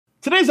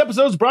Today's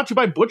episode is brought to you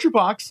by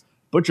ButcherBox.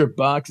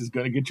 ButcherBox is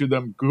going to get you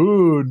them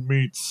good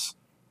meats.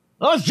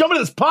 Now let's jump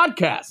into this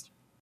podcast.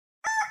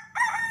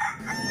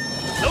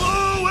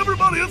 Hello,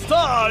 everybody. It's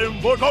time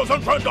for Ghost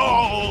and Friend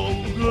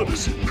Dog.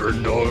 Ghost and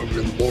Friend Dog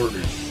in the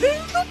morning.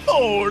 In the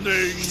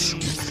morning.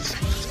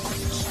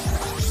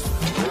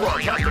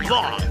 Broadcasting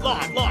live.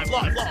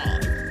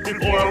 In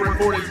 4-hour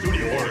recording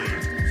studio.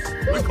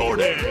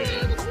 Recording.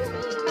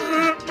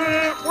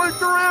 Wake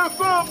your ass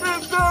up,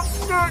 it's the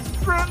Ghost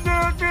Friend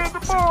Dog in the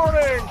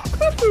morning.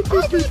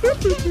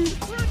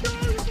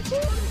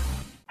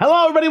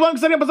 Hello, everybody.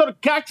 Welcome to the episode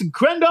of Cax and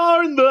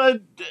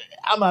Crendar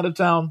I'm out of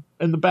town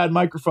in the bad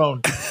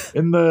microphone.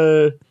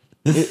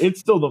 It's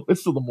still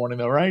the morning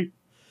though, right?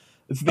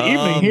 It's the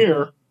evening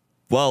here.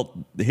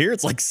 Well, here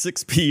it's like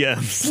 6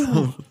 p.m.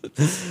 So,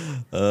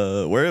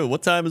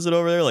 what time is it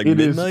over there? Like it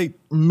midnight?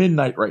 Is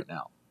midnight right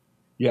now.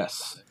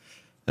 Yes.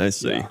 I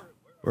see. Yeah.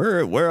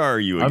 Where are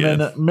you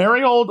again? I'm in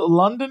merry old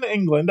London,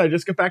 England. I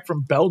just got back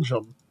from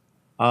Belgium,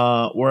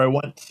 where I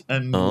went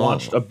and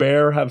watched a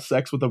bear have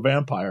sex with a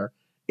vampire.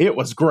 It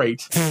was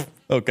great.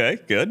 Okay,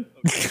 good.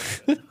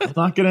 I'm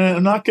not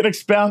gonna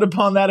expound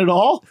upon that at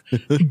all.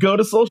 Go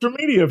to social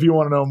media if you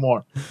want to know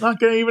more. I'm not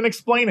gonna even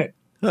explain it.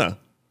 Huh.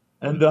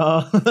 And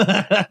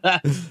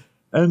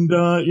and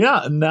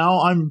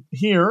now I'm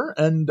here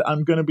and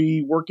I'm gonna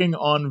be working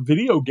on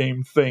video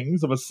game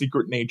things of a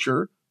secret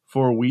nature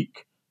for a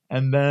week,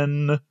 and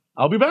then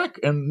I'll be back.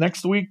 And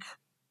next week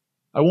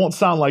I won't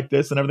sound like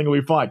this, and everything will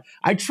be fine.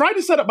 I tried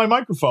to set up my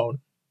microphone.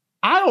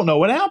 I don't know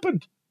what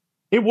happened.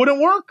 It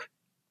wouldn't work.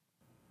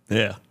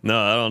 Yeah. No,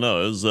 I don't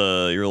know. It was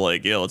you're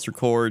like, yeah, let's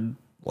record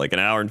like an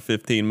hour and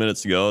 15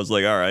 minutes ago. I was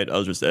like, all right, I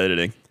was just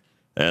editing.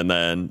 And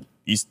then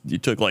you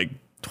took like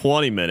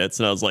 20 minutes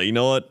and I was like, you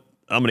know what?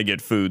 I'm going to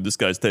get food. This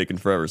guy's taking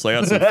forever. So I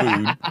got some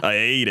food. I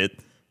ate it.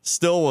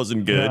 Still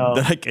wasn't good. No.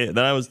 Then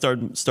I was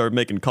started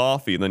making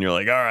coffee, and then you're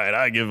like, all right,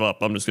 I give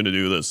up. I'm just going to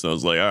do this. And I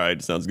was like, all right,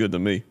 sounds good to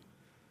me.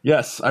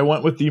 Yes, I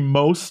went with the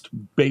most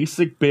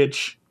basic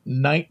bitch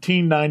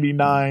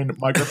 1999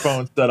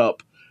 microphone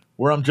setup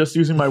where I'm just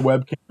using my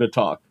webcam to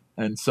talk.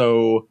 And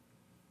so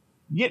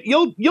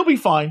you'll be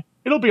fine.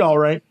 It'll be all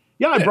right.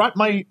 Yeah, I brought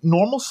my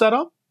normal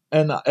setup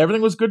and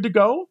everything was good to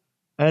go.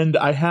 And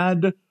I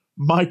had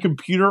my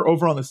computer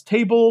over on this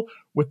table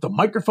with the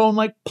microphone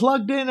like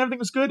plugged in. Everything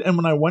was good. And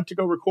when I went to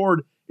go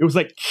record, it was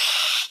like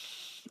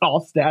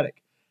all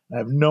static. I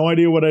have no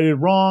idea what I did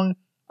wrong.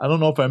 I don't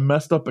know if I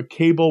messed up a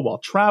cable while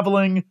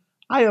traveling.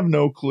 I have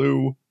no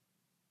clue.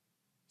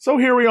 So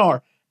here we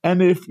are.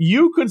 And if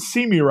you could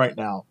see me right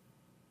now,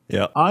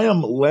 yeah, I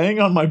am laying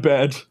on my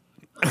bed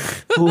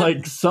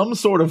like some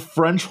sort of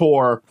French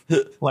whore,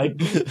 like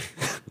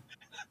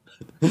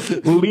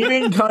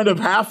leaning kind of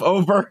half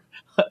over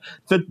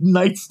the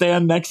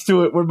nightstand next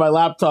to it where my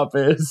laptop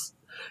is,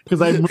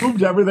 because I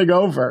moved everything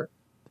over.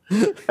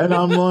 And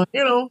I'm like,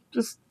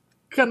 just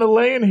kind of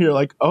laying here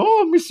like,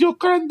 oh, Monsieur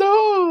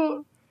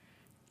Crendor.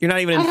 You're not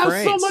even in France. I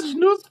have so much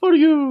news for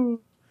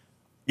you.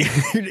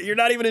 You're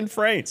not even in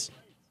France.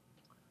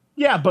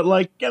 Yeah, but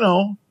like, you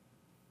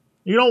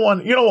don't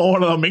want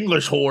one of them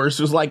English whores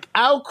who's like,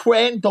 "Au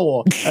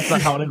Crendor." That's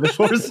not how an English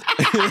horse.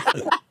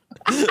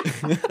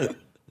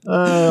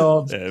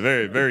 Yeah,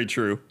 very, very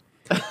true.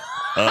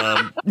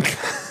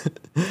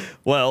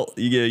 Well,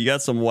 you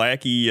got some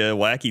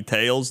wacky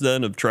tales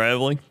then of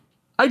traveling.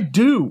 I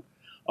do.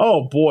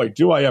 Oh boy,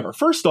 do I ever!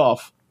 First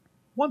off,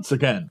 once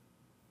again,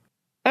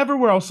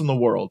 everywhere else in the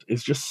world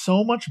is just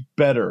so much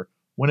better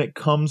when it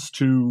comes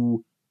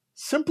to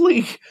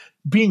simply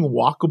being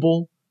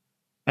walkable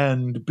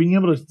and being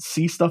able to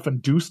see stuff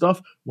and do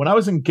stuff. When I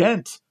was in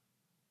Ghent,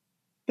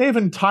 they have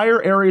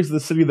entire areas of the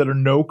city that are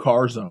no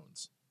car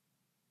zones.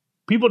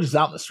 People just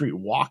out in the street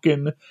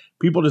walking,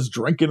 people just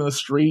drinking in the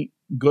street,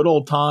 good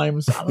old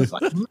times. I was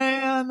like,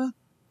 man,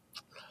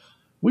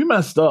 we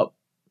messed up.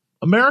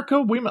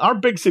 America, our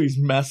big cities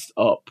messed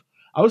up.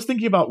 I was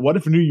thinking about what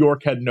if New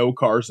York had no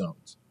car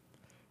zones?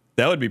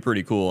 That would be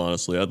pretty cool,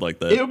 honestly. I'd like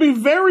that. It would be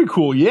very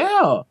cool,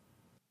 yeah.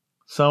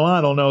 So I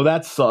don't know,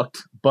 that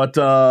sucked. But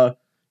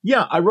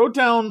yeah, I wrote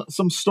down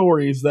some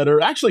stories that are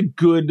actually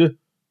good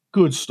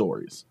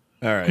stories.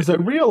 All right. Because I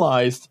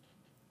realized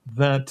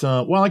that,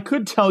 I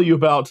could tell you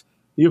about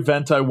the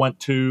event I went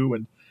to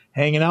and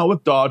hanging out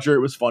with Dodger. It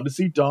was fun to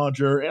see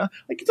Dodger. And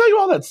I can tell you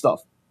all that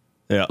stuff.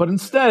 Yeah. But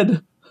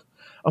instead,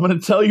 I'm going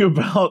to tell you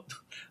about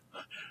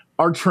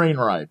our train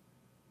ride.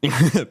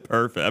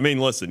 Perfect. I mean,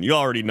 listen, you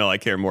already know I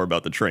care more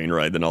about the train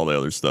ride than all the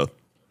other stuff.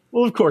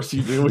 Well, of course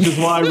you do, which is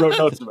why I wrote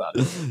notes about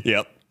it.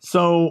 Yep.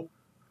 So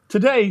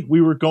today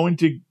we were going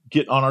to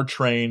get on our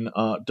train.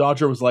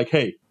 Dodger was like,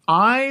 hey,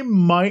 I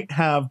might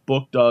have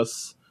booked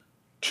us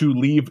to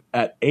leave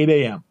at 8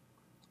 a.m.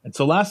 And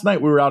so last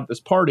night we were out at this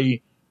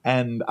party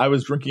and I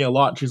was drinking a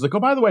lot. And she's like, oh,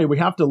 by the way, we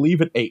have to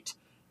leave at 8.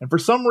 And for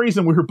some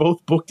reason, we were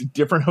both booked at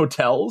different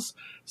hotels.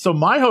 So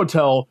my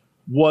hotel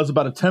was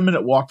about a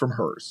 10-minute walk from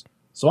hers.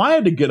 So I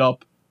had to get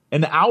up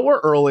an hour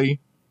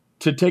early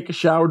to take a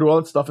shower, do all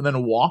that stuff, and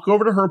then walk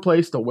over to her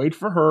place to wait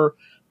for her.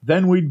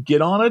 Then we'd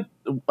get on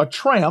a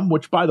tram,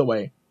 which, by the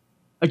way,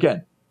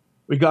 again,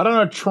 We got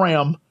on a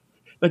tram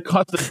that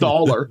cost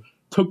 $1,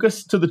 took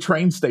us to the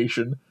train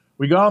station.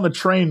 We got on the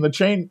train. The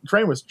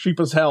train was cheap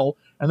as hell,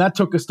 and that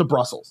took us to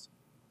Brussels.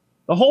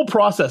 The whole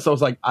process, I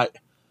was like,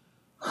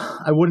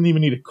 I wouldn't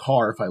even need a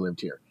car if I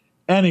lived here.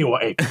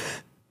 Anyway,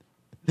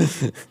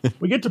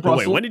 we get to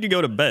Brussels. Wait, when did you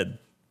go to bed?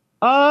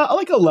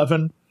 Like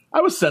 11.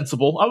 I was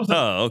sensible.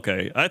 Oh,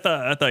 okay. I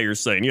thought you were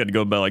saying you had to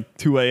go by like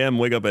 2 a.m.,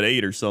 wake up at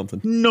 8 or something.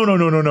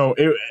 No.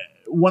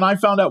 When I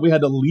found out we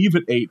had to leave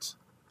at 8,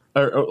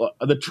 or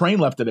the train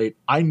left at 8,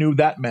 I knew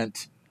that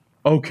meant,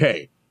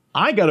 okay,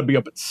 I got to be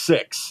up at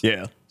 6.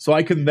 Yeah. So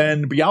I can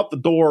then be out the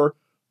door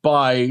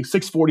by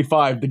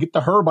 6:45 to get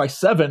to her by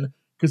 7.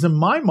 Because in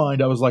my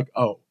mind, I was like,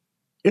 oh,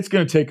 it's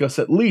going to take us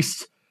at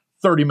least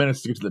 30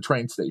 minutes to get to the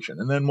train station.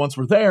 And then once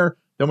we're there,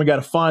 then we got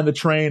to find the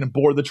train and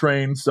board the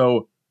train.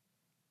 So,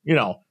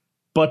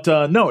 but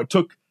no, it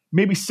took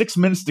maybe 6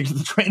 minutes to get to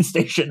the train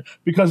station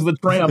because the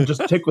tram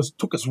just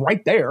took us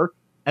right there.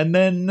 And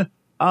then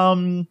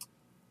it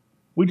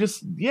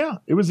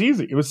was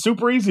easy. It was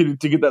super easy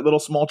to get that little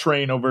small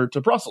train over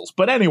to Brussels.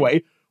 But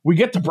anyway, we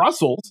get to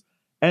Brussels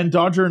and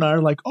Dodger and I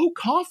are like, oh,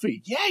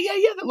 coffee. Yeah.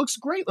 That looks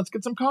great. Let's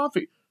get some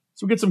coffee.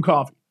 So we get some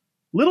coffee.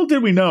 Little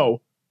did we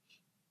know,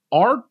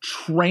 our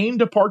train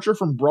departure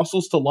from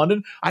Brussels to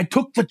London, I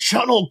took the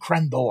Channel,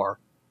 Crendor.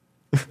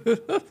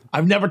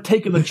 I've never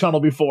taken the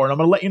Channel before, and I'm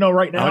going to let you know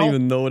right now. I don't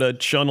even know what a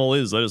Channel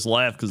is. I just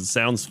laugh because it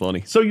sounds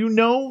funny. So you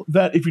know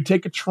that if you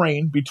take a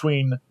train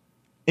between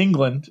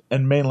England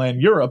and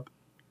mainland Europe,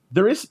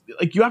 there is,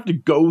 you have to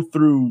go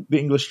through the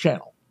English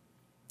Channel.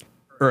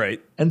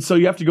 Right. And so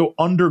you have to go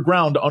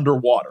underground to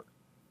underwater.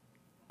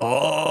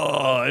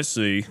 Oh, I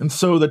see. And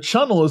so the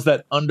Channel is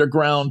that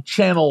underground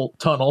channel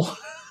tunnel.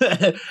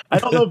 I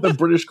don't know if the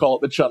British call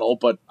it the Channel,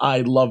 but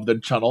I love the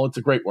Channel. It's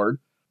a great word.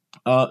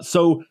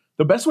 So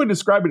the best way to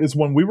describe it is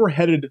when we were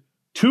headed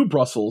to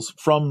Brussels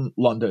from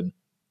London,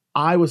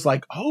 I was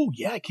like, oh,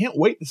 yeah, I can't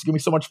wait. This is going to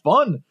be so much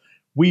fun.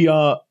 We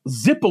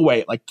zip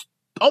away at like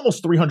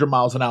almost 300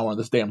 miles an hour on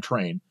this damn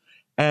train.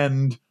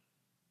 And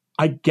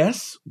I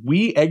guess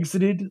we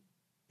exited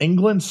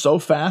England so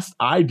fast,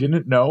 I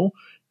didn't know.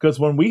 Because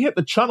when we hit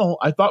the Channel,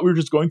 I thought we were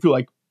just going through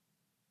like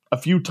a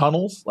few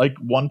tunnels, like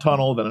one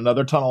tunnel, then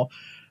another tunnel.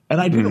 And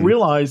I didn't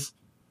realize,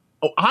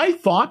 I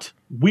thought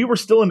we were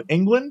still in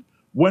England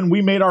when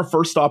we made our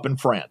first stop in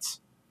France.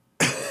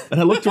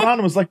 And I looked around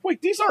and was like,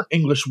 wait, these aren't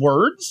English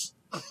words.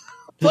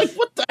 Like,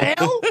 what the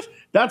hell?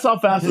 That's how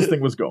fast this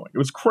thing was going. It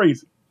was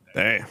crazy.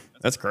 Hey,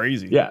 that's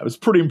crazy. Yeah, it was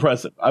pretty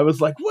impressive. I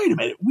was like, wait a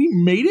minute, we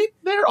made it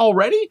there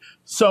already?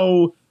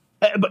 So,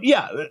 but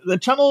yeah, the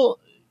Channel,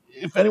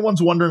 if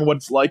anyone's wondering what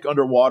it's like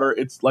underwater,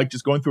 it's like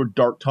just going through a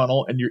dark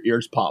tunnel and your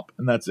ears pop,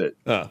 and that's it.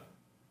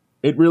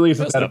 It really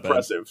isn't that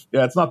impressive.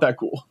 Yeah, it's not that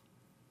cool.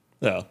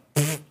 Yeah.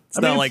 It's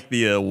not like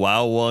the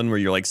WoW one where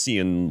you're like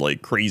seeing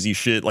like crazy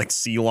shit, like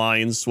sea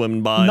lions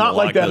swimming by. Not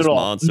like that at all.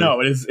 Monster. No,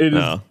 it is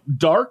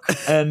dark,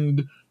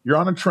 and you're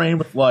on a train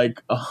with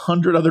like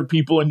 100 other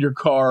people in your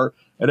car,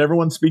 and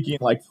everyone's speaking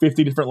like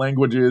 50 different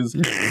languages,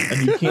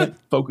 and you can't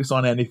focus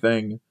on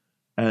anything.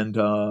 And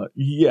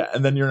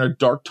and then you're in a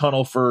dark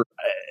tunnel for,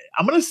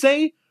 I'm going to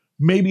say,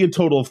 maybe a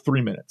total of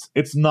 3 minutes.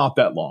 It's not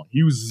that long.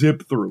 You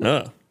zip through.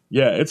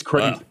 Yeah, it's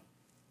crazy. Wow.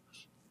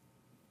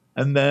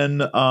 And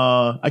then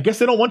I guess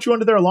they don't want you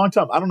under there a long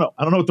time. I don't know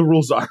what the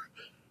rules are.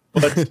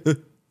 But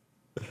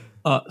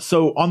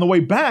so on the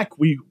way back,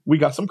 we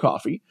got some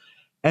coffee,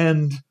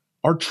 and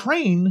our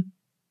train,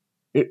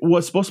 it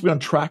was supposed to be on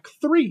track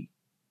 3.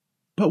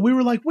 But we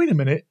were like, wait a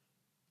minute.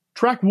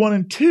 Track 1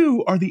 and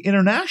 2 are the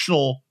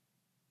international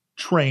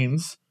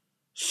trains.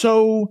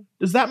 So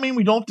does that mean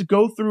we don't have to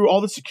go through all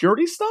the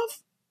security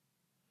stuff?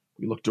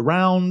 We looked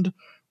around.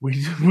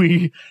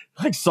 We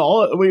like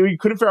saw, we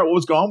couldn't figure out what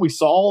was going on. We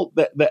saw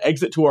the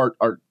exit to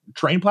our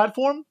train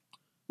platform.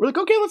 We're like,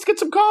 okay, let's get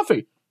some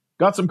coffee.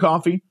 Got some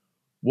coffee,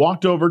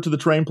 walked over to the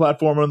train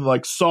platform, and they're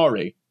like,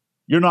 sorry,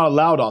 you're not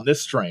allowed on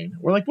this train.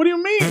 We're like, what do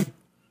you mean?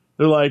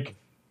 They're like,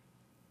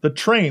 the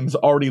train's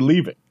already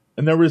leaving.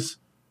 And there was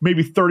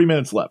maybe 30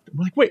 minutes left.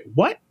 We're like, wait,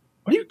 what?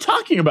 What are you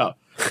talking about?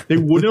 They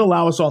wouldn't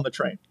allow us on the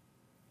train.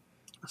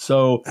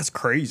 So that's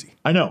crazy.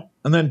 I know.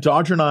 And then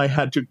Dodger and I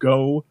had to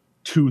go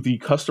to the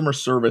customer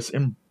service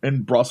in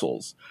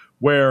Brussels,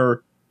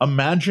 where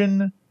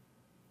imagine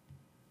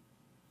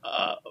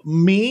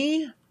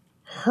me,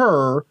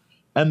 her,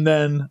 and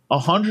then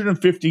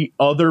 150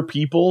 other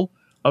people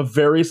of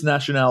various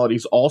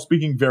nationalities, all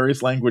speaking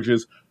various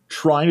languages,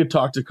 trying to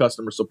talk to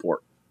customer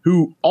support,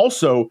 who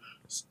also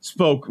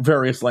spoke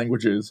various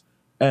languages.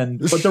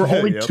 But there were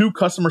only 2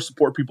 customer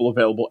support people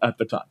available at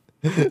the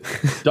time.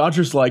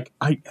 Dodger's like,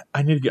 I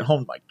need to get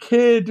home to my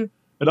kid.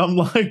 And I'm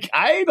like,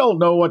 I don't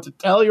know what to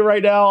tell you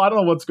right now. I don't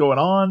know what's going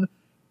on.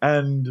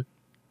 And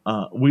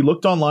we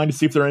looked online to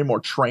see if there are any more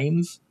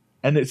trains.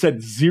 And it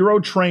said 0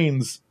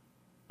 trains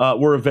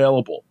were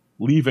available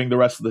leaving the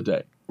rest of the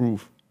day.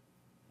 Oof.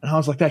 And I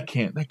was like, that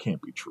can't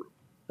be true.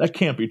 That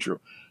can't be true.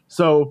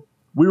 So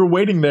we were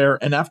waiting there.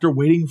 And after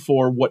waiting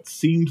for what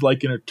seemed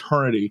like an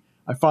eternity,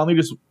 I finally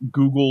just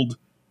Googled,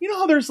 you know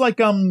how there's like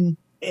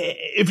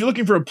if you're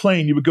looking for a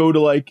plane, you would go to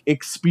like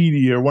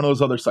Expedia or one of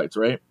those other sites,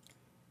 right?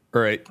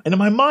 Right. And in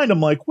my mind,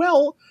 I'm like,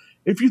 well,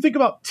 if you think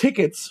about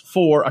tickets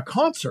for a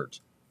concert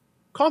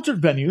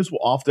venues will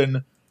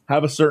often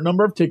have a certain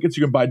number of tickets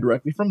you can buy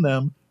directly from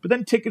them, but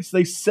then tickets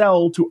they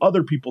sell to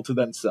other people to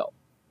then sell.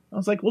 I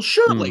was like, well,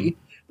 surely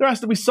there has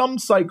to be some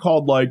site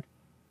called like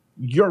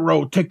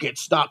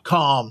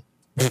Eurotickets.com.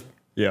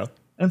 Yeah.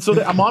 And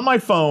so I'm on my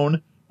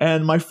phone,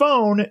 and my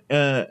phone,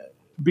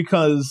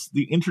 because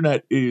the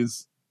internet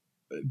is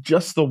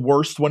just the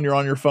worst when you're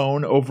on your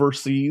phone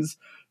overseas,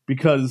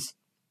 because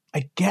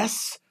I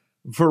guess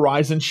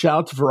Verizon, shout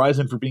out to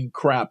Verizon for being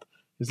crap,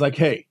 is like,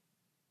 hey,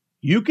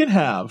 you can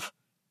have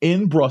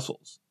in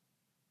Brussels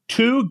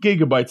 2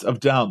 gigabytes of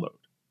download.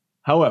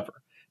 However,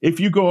 if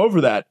you go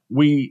over that,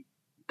 we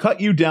cut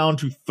you down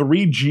to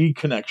 3G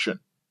connection.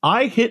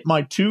 I hit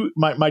my 2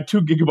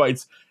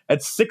 gigabytes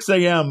at 6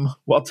 a.m.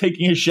 while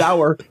taking a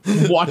shower,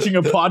 watching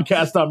a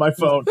podcast on my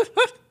phone.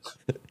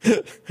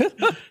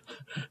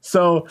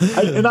 So,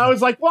 I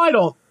was like,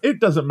 well, it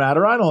doesn't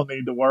matter. I don't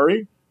need to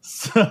worry.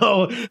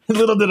 So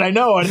little did I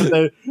know.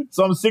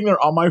 So I'm sitting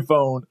there on my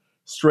phone,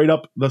 straight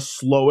up the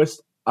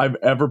slowest I've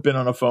ever been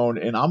on a phone.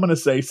 And I'm going to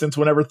say since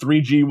whenever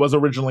 3G was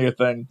originally a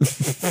thing.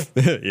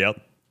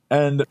 Yep.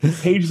 And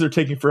pages are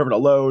taking forever to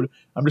load.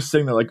 I'm just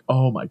sitting there like,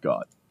 oh my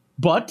God.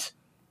 But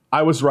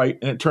I was right.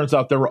 And it turns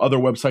out there were other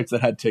websites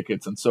that had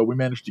tickets. And so we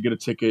managed to get a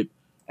ticket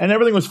and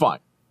everything was fine.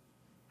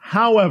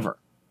 However,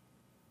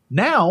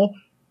 now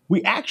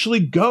we actually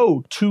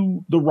go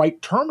to the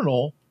right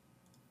terminal.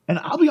 And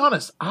I'll be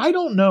honest, I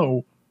don't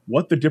know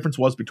what the difference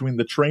was between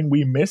the train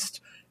we missed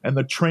and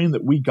the train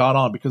that we got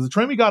on. Because the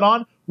train we got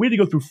on, we had to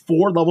go through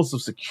 4 levels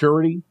of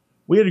security.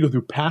 We had to go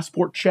through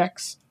passport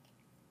checks.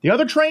 The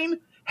other train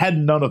had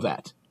none of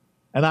that.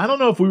 And I don't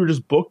know if we were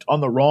just booked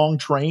on the wrong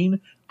train.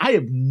 I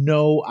have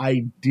no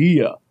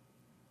idea.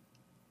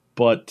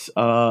 But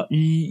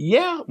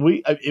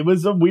it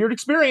was a weird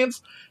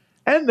experience.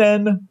 And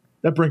then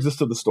that brings us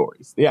to the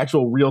stories, the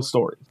actual real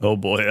stories. Oh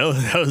boy,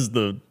 that was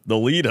the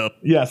lead up.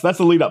 Yes, that's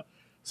the lead up.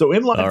 So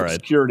in line of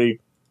security,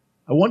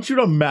 I want you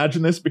to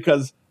imagine this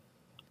because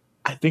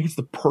I think it's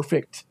the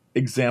perfect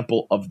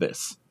example of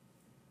this.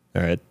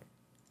 All right.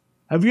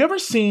 Have you ever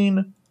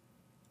seen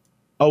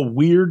a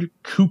weird,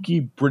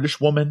 kooky British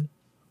woman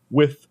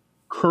with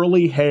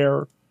curly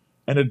hair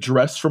and a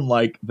dress from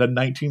like the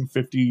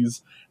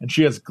 1950s, and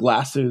she has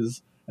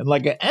glasses and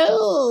like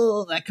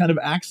that kind of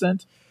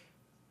accent?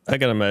 I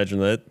can imagine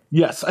that.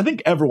 Yes, I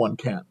think everyone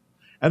can.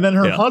 And then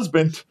her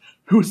husband,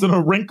 who's in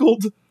a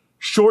wrinkled,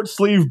 short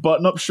sleeve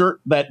button up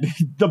shirt that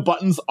the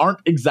buttons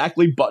aren't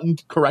exactly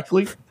buttoned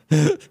correctly,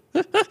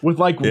 with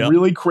like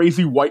really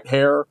crazy white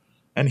hair,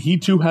 and he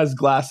too has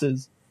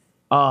glasses.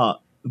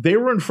 They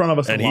were in front of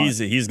us, and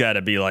he's got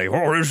to be like,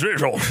 "Oh, is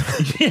it?"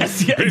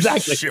 Yes, yeah,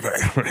 exactly.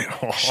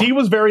 She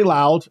was very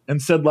loud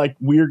and said like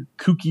weird,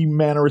 kooky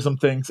mannerism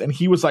things, and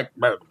he was like,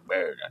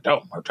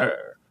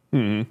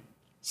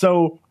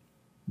 So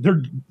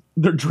they're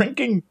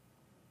drinking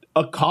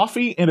a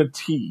coffee and a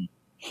tea.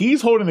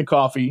 He's holding the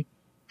coffee,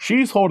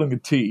 she's holding the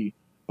tea,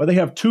 but they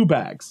have 2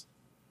 bags,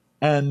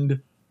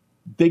 and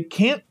they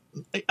can't.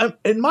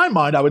 In my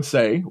mind, I would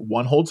say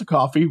one holds a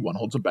coffee, one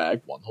holds a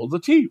bag, one holds a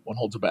tea, one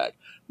holds a bag.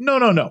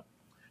 No.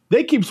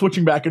 They keep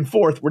switching back and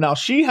forth where now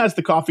she has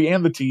the coffee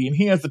and the tea and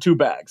he has the 2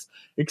 bags.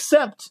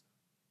 Except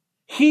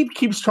he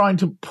keeps trying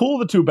to pull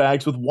the 2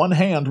 bags with one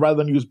hand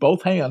rather than use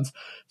both hands.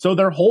 So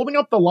they're holding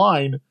up the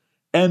line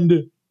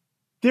and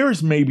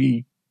there's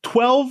maybe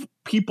 12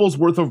 people's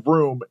worth of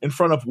room in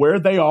front of where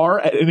they are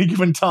at any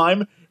given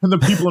time and the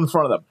people in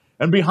front of them.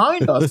 And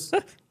behind us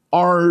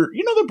are,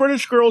 the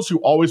British girls who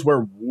always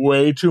wear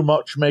way too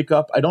much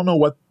makeup. I don't know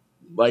what,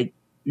 like,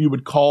 you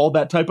would call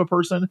that type of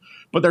person,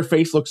 but their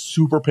face looks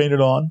super painted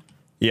on.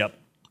 Yep.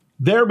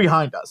 They're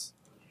behind us.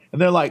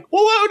 And they're like,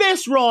 well, look at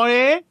this,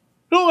 Ronnie.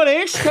 Look at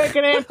this,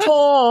 taking their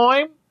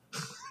time.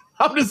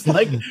 I'm just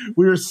like,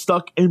 we were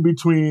stuck in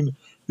between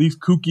these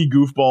kooky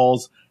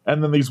goofballs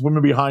and then these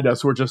women behind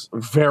us who are just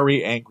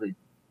very angry.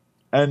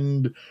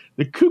 And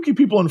the kooky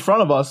people in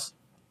front of us,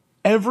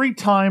 every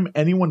time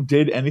anyone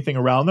did anything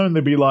around them,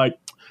 they'd be like,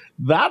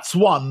 that's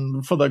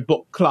one for the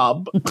book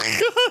club. I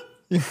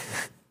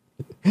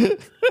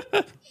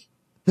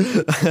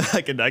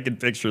can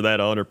picture that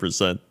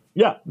 100%.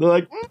 Yeah, they're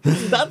like,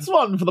 that's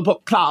one for the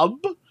book club.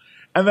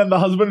 And then the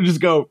husband would just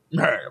go,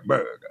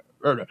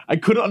 I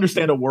couldn't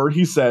understand a word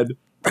he said.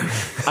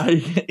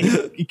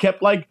 He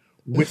kept like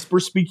whisper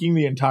speaking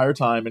the entire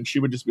time, and she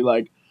would just be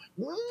like,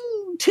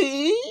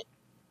 tea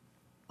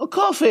or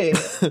coffee?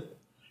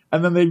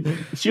 And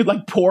then she'd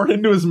like pour it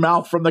into his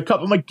mouth from the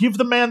cup. I'm like, give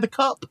the man the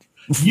cup.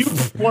 You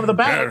one of the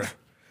bags.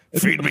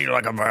 Feed me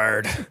like a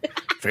bird.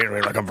 Feed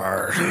me like a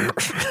bird.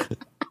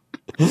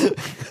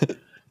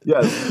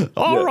 Yes.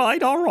 All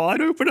right.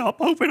 Open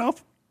up.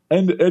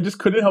 And I just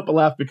couldn't help but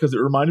laugh because it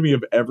reminded me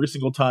of every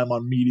single time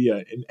on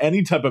media, in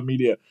any type of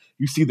media,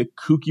 you see the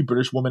kooky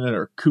British woman and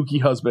her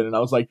kooky husband. And I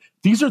was like,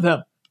 these are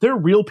them. They're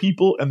real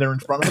people and they're in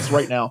front of us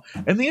right now.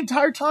 And the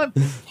entire time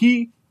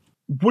he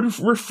would have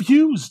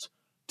refused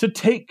to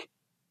take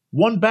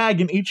one bag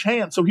in each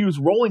hand. So he was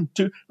rolling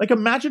two. Like,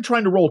 imagine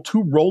trying to roll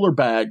 2 roller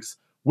bags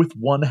with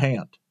one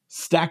hand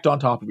stacked on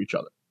top of each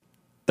other.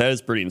 That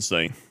is pretty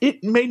insane.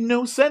 It made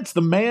no sense.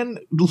 The man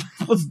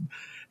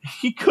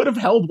he could have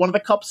held one of the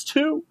cups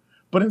too,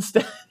 but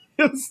instead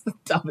it was the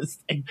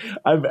dumbest thing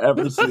I've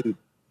ever seen.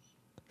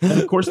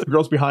 And of course, the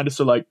girls behind us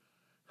are like,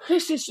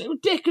 "This is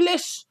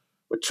ridiculous.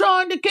 We're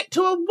trying to get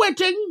to a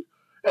wedding."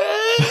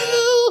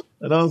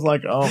 And I was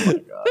like, "Oh my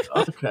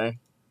god, okay,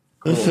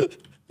 cool."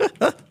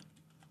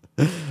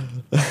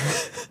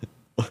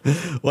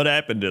 What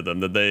happened to them?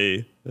 Did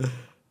they?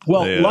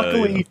 Well,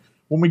 luckily,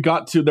 when we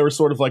got to, there was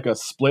sort of like a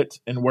split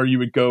in where you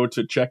would go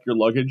to check your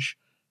luggage,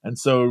 and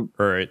so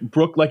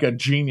Brooke, like a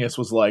genius,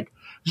 was like,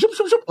 zip,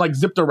 zip, zip, like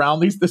zipped around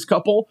this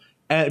couple,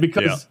 and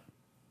because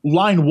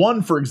line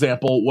 1, for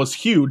example, was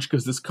huge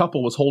because this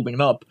couple was holding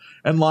it up,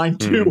 and line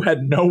 2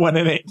 had no one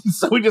in it,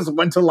 so we just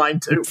went to line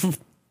 2.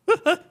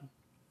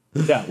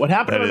 Yeah, what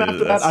happened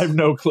after that, I have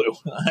no clue.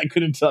 I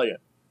couldn't tell you.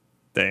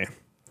 Damn.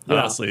 Yeah.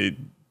 Honestly,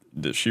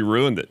 she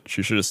ruined it.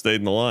 She should have stayed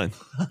in the line.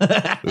 We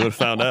would have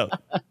found out.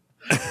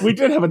 We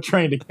did have a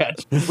train to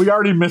catch. We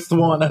already missed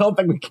one. I don't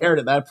think we cared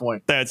at that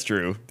point. That's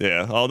true.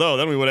 Yeah. Although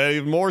then we would have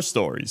even more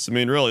stories. I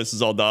mean, really, this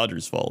is all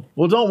Dodger's fault.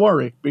 Well, don't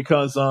worry,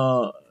 because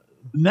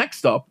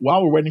next up,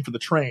 while we're waiting for the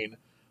train,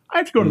 I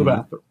have to go to the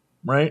bathroom,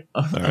 right?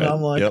 And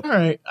I'm like, all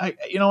right,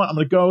 you know what? I'm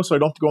going to go so I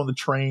don't have to go on the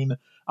train.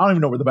 I don't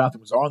even know where the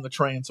bathrooms are on the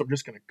train, so I'm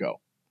just going to go.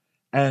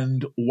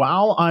 And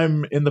while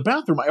I'm in the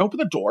bathroom, I open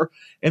the door,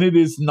 and it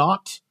is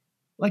not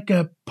like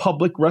a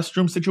public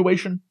restroom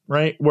situation,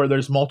 right? Where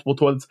there's multiple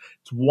toilets.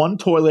 It's one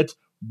toilet,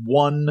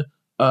 one,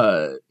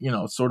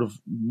 sort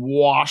of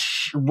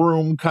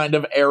washroom kind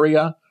of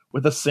area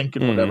with a sink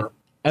and whatever.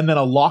 And then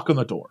a lock on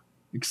the door.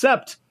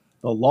 Except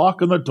the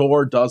lock on the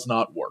door does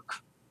not work.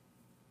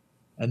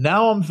 And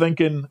now I'm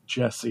thinking,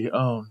 Jesse,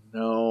 oh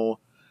no.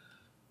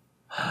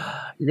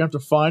 You're going to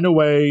have to find a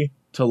way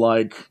to,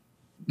 like,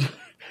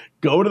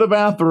 go to the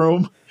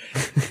bathroom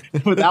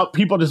without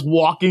people just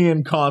walking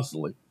in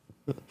constantly.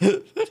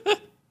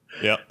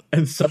 Yeah.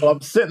 And so I'm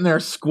sitting there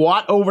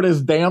squat over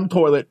this damn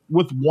toilet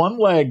with one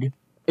leg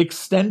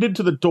extended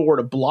to the door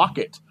to block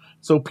it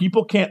so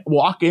people can't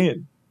walk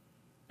in.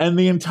 And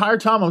the entire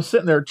time I'm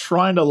sitting there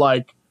trying to,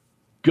 like,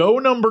 go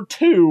number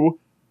 2,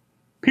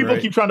 people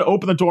keep trying to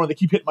open the door and they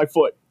keep hitting my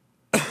foot.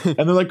 And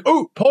they're like,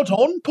 "Oh, hold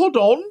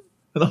on."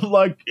 And I'm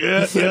like,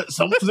 yeah,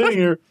 someone's in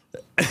here.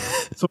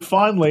 So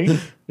finally,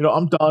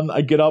 I'm done. I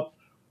get up,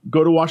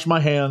 go to wash my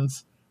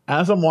hands.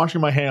 As I'm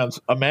washing my hands,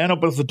 a man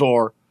opens the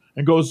door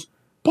and goes,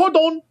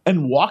 "Pardon,"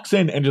 and walks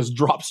in and just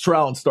drops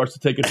trowel and starts to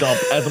take a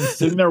dump as I'm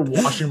sitting there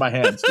washing my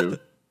hands, dude.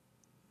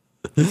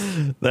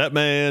 That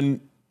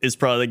man is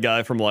probably the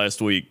guy from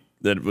last week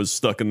that was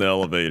stuck in the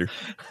elevator.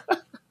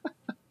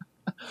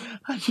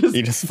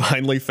 He just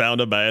finally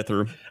found a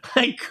bathroom.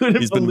 I couldn't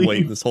He's believe. been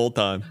waiting this whole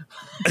time.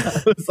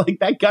 I was like,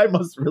 that guy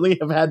must really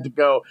have had to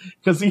go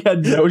because he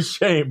had no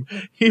shame.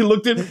 He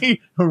looked at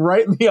me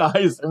right in the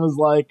eyes and was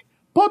like,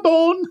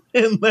 "Pardon,"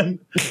 and then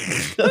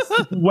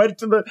just went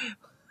to the.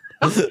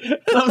 And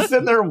I'm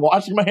sitting there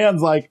washing my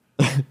hands like,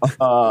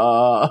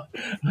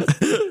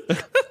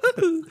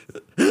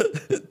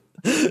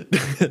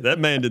 That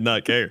man did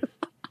not care.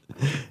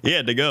 He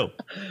had to go.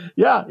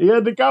 Yeah, he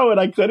had to go, and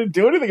I couldn't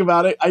do anything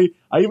about it. I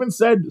even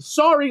said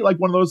sorry, like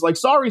one of those, like,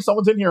 "Sorry,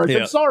 someone's in here." I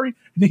said sorry,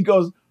 and he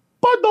goes,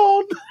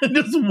 "Pardon," and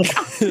just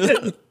walked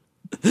in.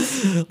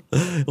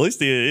 At least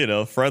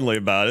he, friendly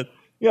about it.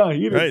 Yeah,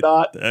 he did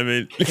not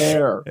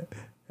care.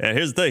 And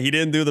here's the thing: he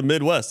didn't do the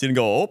Midwest. He didn't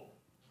go, "Oh."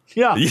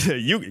 Yeah,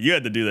 you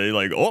had to do that. You're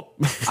like, "Oh."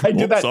 I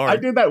did that. Sorry. I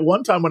did that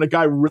one time when a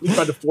guy really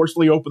tried to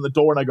forcefully open the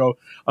door, and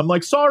I'm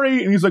like,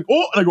 "Sorry," and he's like,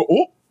 "Oh," and I go,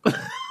 "Oh."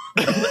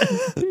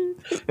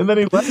 And then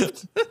he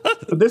left.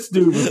 But this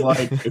dude was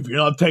like, "If you're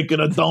not taking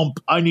a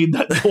dump, I need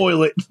that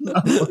toilet."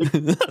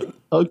 I'm like,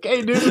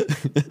 "Okay, dude."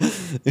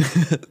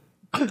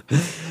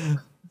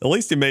 At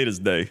least he made his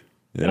day,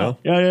 you know?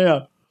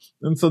 Yeah.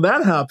 And so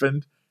that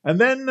happened. And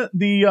then I'm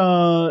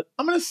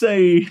going to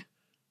say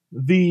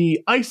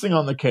the icing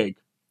on the cake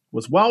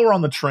was while we're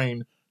on the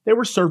train, they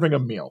were serving a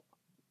meal.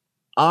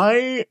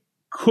 I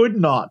could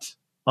not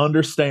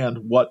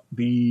understand what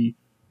the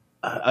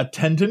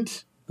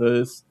attendant,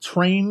 the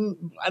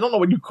train, I don't know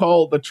what you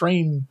call the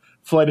train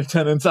flight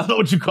attendants. I don't know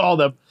what you call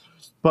them,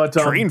 but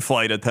train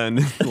flight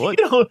attendant, what?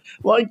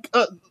 like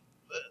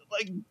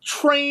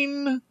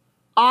train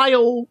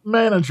aisle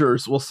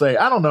managers will say.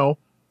 I don't know.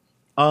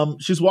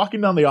 She's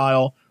walking down the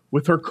aisle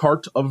with her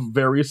cart of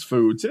various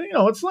foods. And,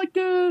 it's like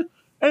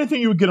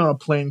anything you would get on a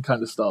plane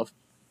kind of stuff.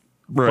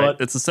 Right.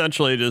 But it's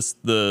essentially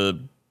just the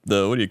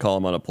what do you call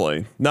them on a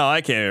plane? No,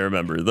 I can't even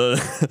remember.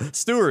 The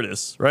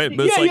stewardess, right?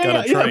 But it's on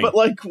a train. Yeah, but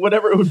like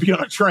whatever it would be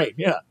on a train.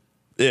 Yeah.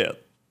 Yeah.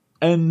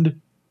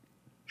 And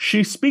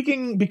she's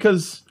speaking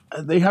because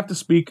they have to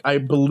speak, I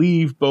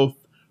believe, both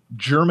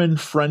German,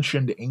 French,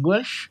 and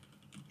English.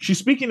 She's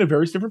speaking to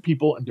various different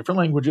people in different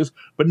languages,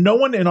 but no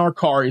one in our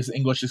car is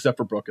English except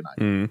for Brooke and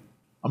I.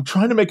 I'm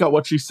trying to make out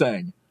what she's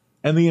saying.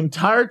 And the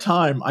entire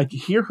time I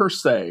hear her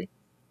say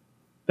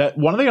that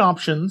one of the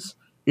options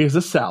is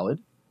a salad,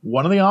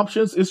 One of the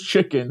options is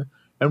chicken,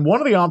 and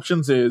one of the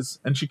options is,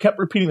 and she kept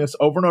repeating this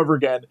over and over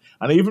again,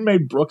 and I even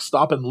made Brooke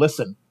stop and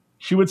listen.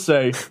 She would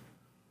say,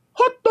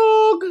 hot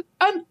dog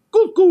and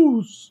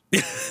couscous.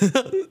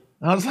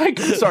 I was like,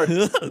 sorry,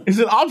 is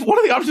it one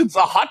of the options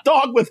a hot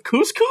dog with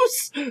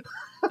couscous?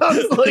 I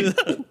was like,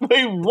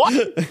 wait, what?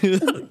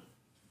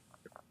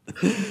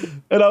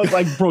 And I was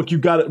like, Brooke, you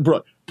got it.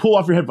 Brooke, pull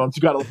off your headphones.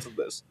 You got to listen to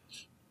this.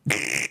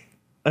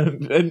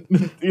 And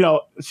you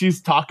know,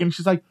 she's talking.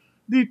 She's like,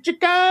 the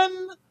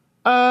chicken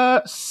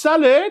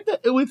salad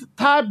with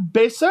Thai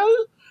basil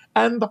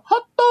and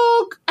hot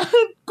dog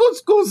and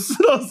couscous.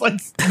 And I was like,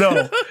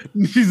 no,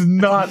 she's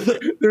not.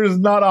 There's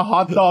not a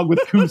hot dog with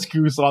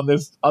couscous on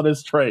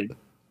this train.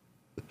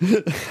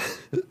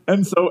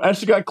 And so as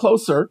she got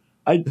closer,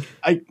 I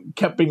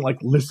kept being like,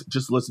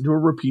 just listen to her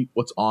repeat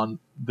what's on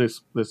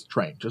this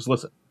train. Just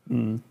listen.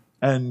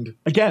 And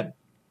again,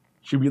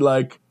 she'd be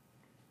like,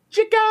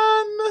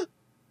 chicken,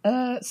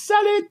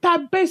 salad, Thai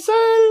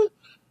basil,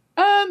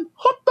 and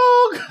hot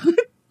dog,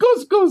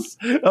 couscous.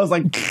 I was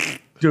like,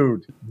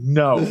 dude,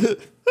 no.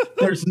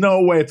 There's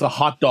no way it's a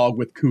hot dog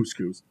with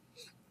couscous.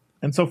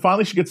 And so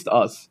finally she gets to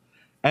us.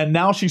 And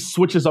now she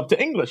switches up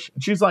to English.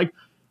 And she's like,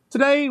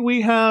 today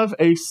we have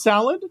a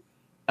salad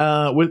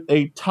with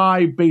a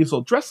Thai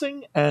basil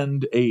dressing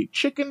and a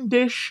chicken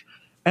dish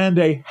and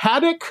a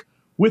haddock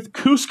with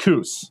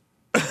couscous.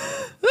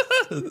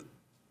 I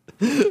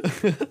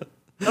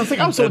was like,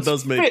 oh, so that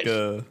does make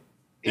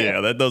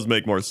that does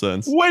make more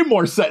sense. Way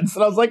more sense.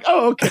 And I was like,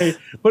 oh, okay.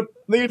 But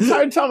the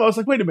entire time I was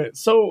like, wait a minute.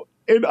 So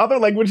in other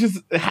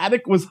languages,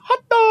 haddock was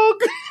hot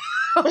dog.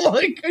 I'm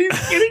like, are you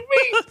kidding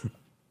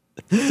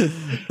me?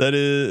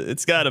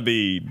 It's got to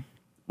be.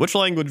 Which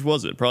language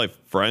was it? Probably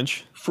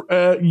French.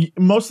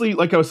 Mostly,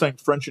 like I was saying,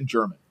 French and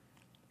German.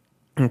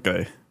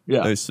 Okay.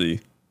 Yeah. I see.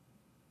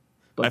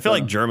 But, I feel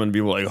like German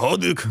people are like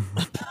Hadouken.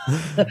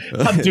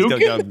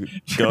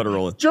 Hadouken?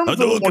 Guttural. German's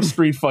a little more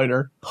Street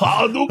Fighter.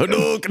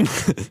 Hadouken.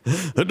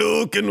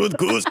 Hadouken with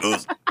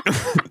couscous.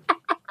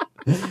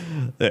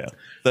 Yeah.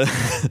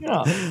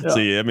 Yeah.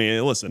 See, I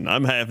mean, listen,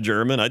 I'm half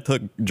German. I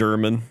took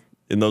German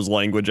in those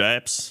language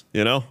apps,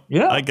 you know?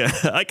 Yeah.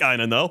 I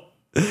kind of know.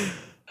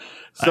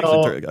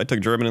 So, I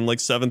took German in like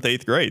 7th,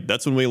 8th grade.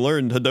 That's when we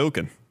learned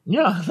Hadouken.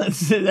 Yeah,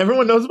 that's it.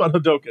 Everyone knows about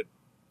Hadouken.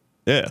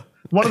 Yeah.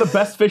 One of the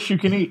best fish you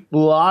can eat. A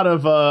lot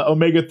of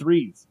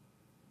omega-3s.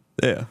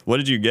 Yeah. What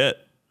did you get?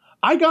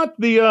 I got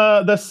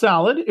the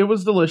salad. It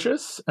was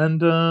delicious,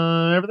 and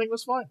everything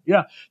was fine.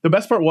 Yeah. The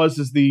best part was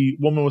the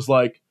woman was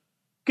like,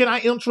 can I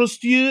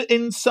interest you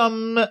in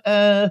some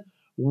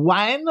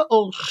wine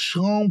or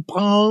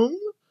champagne?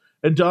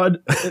 And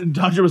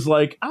Dodger was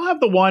like, I'll have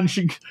the wine.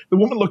 The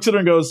woman looks at her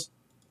and goes,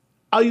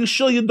 are you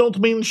sure you don't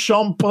mean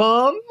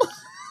champagne?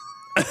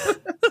 And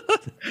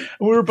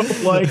we were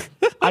both like,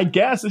 I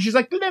guess. And she's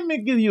like, let me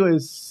give you a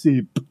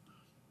sip.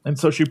 And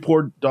so she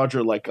poured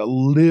Dodger like a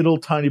little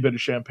tiny bit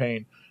of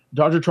champagne.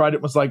 Dodger tried it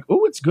and was like,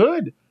 oh, it's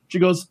good. She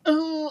goes,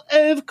 oh,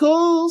 of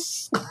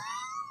course.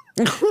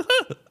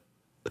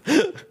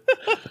 I'm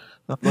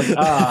like,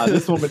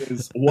 this woman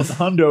is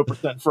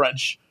 100%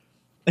 French.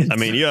 I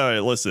mean, yeah,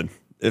 listen,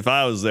 if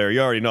I was there,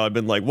 you already know I've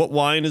been like, what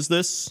wine is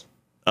this?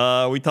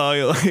 Are we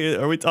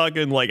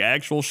talking like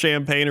actual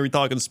champagne? Or are we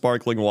talking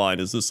sparkling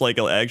wine? Is this like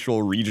an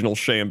actual regional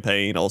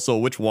champagne? Also,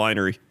 which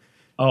winery?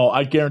 Oh,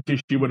 I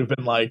guarantee she would have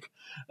been like,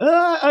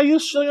 are you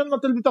sure you're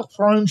not a little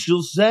French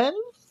yourself?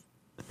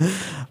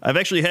 I've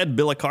actually had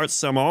Billicart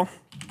Saumon.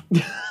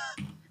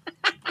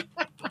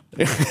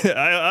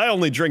 I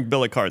only drink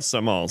Billicart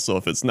Saumon, so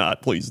if it's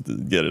not, please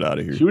get it out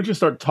of here. She would just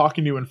start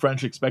talking to you in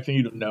French, expecting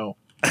you to know.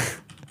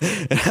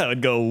 And I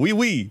would go, oui,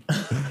 oui.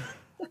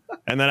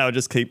 And then I would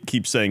just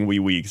keep saying oui,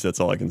 oui, because that's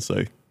all I can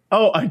say.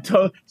 Oh,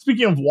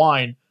 speaking of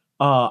wine,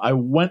 I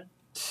went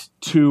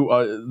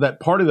to that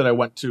party that I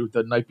went to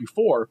the night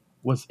before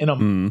was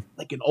in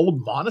like an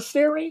old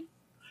monastery.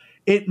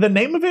 The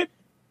name of it,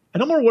 I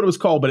don't remember what it was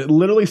called, but it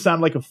literally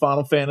sounded like a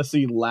Final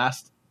Fantasy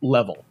last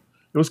level.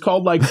 It was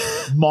called like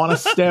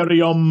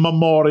Monasterium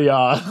Memoria.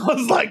 I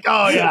was like,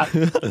 oh yeah,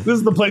 this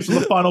is the place where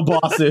the final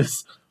boss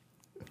is.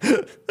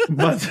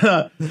 But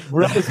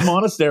we're at this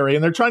monastery,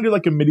 and they're trying to do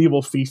like a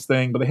medieval feast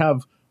thing, but they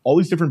have all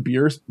these different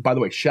beers. By the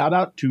way, shout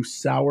out to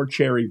Sour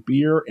Cherry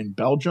Beer in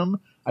Belgium.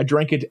 I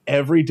drank it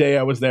every day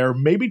I was there,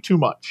 maybe too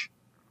much.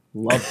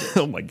 Loved it.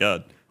 Oh my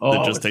god.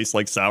 It just tastes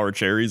like sour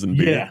cherries and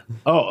beer. Yeah.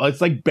 Oh,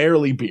 it's like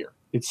barely beer.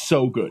 It's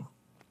so good.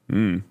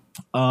 And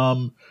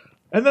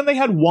then they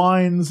had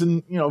wines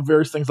and,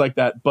 various things like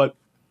that. But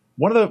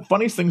one of the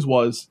funniest things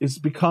is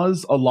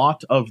because a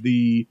lot of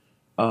the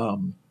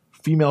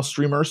female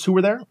streamers who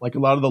were there, like a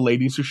lot of the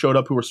ladies who showed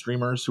up who were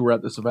streamers who were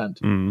at this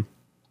event,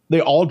 they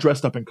all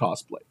dressed up in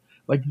cosplay.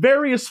 Like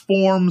various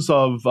forms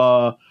of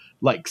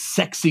like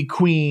sexy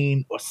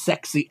queen or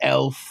sexy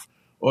elf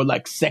or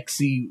like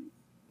sexy,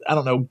 I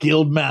don't know,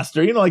 guild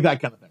master, like that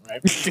kind of thing,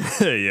 right?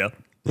 Yeah.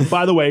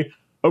 By the way,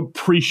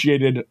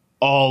 appreciated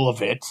all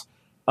of it.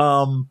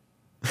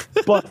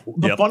 But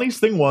the funniest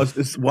thing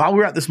is while we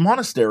were at this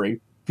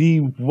monastery,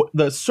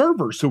 the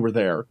servers who were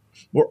there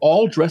were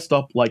all dressed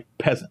up like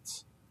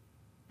peasants.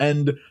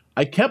 And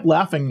I kept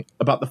laughing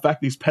about the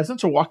fact these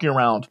peasants are walking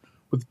around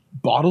with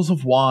bottles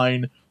of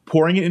wine,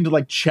 pouring it into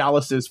like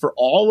chalices for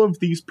all of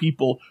these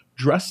people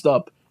dressed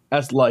up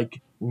as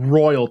like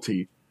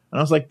royalty. And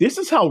I was like, this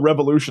is how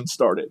revolution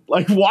started.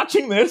 Like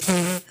watching this.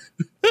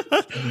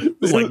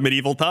 It's like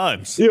medieval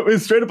times. It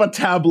was straight up a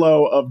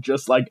tableau of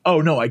just like, oh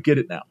no, I get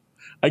it now.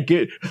 I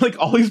get like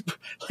all these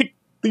like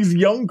these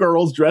young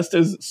girls dressed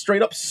as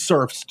straight up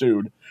serfs,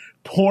 dude,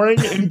 pouring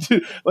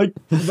into like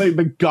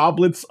the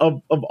goblets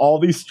of all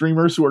these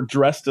streamers who are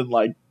dressed in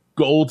like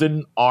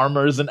golden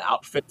armors and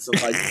outfits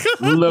and like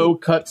low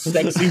cut,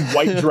 sexy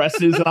white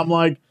dresses. And I'm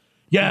like,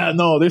 yeah,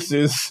 no, this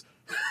is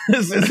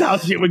how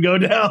shit would go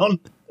down.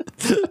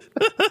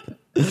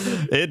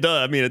 It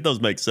does. I mean, it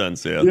does make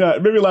sense. Yeah. Yeah,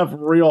 it made me laugh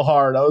real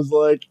hard. I was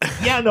like,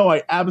 yeah, no,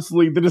 I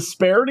absolutely. The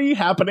disparity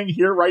happening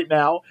here right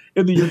now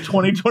in the year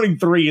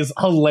 2023 is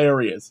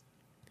hilarious.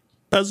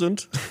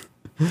 Peasant,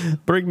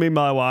 bring me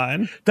my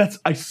wine.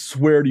 I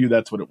swear to you,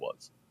 that's what it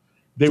was.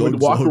 They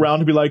would walk around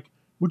and be like,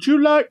 would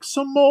you like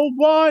some more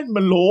wine,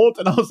 my lord?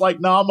 And I was like,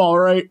 no, I'm all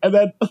right. And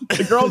then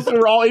the girls who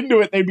were all into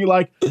it, they'd be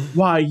like,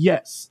 why,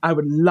 yes, I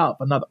would love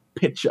another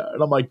pitcher.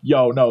 And I'm like,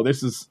 yo, no,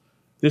 this is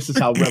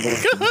how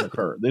revolutions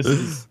occur.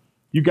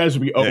 You guys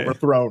would be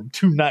overthrown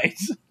tonight.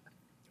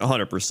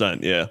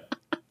 100%. Yeah.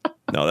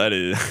 No, that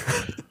is,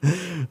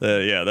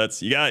 yeah,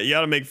 that's, you got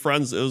to make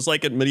friends. It was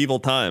like at medieval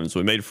times.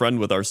 We made friend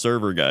with our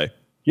server guy.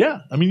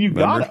 Yeah. I mean, you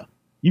gotta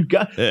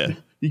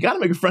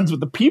make friends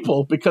with the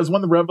people because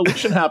when the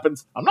revolution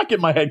happens, I'm not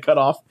getting my head cut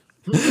off.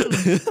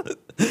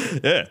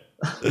 Yeah.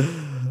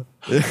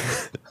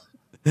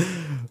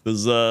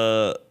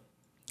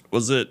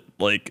 Was it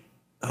like,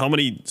 how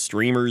many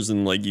streamers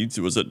and like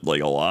YouTube? Was it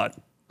like a lot?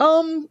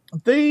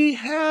 They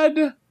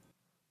had.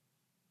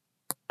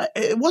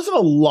 It wasn't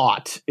a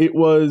lot. It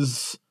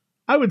was,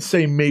 I would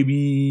say,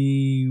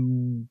 maybe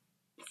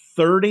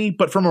 30,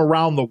 but from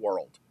around the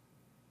world.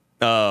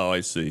 Oh,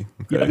 I see.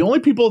 Okay. Yeah, the only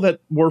people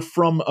that were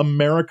from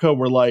America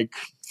were like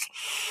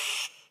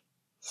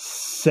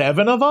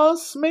 7 of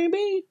us,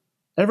 maybe.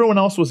 Everyone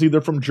else was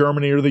either from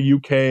Germany or the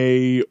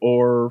UK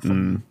or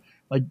from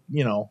like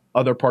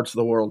other parts of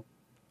the world.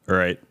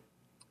 Right.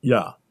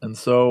 Yeah, and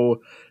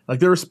so like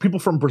there was people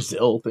from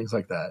Brazil, things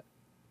like that.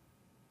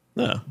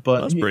 Yeah,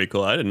 but that's pretty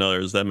cool. I didn't know there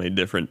was that many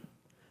different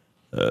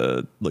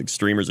like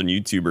streamers and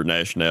YouTuber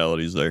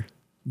nationalities there.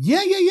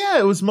 Yeah.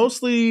 It was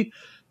mostly,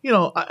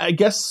 I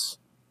guess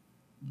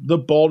the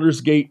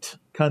Baldur's Gate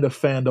kind of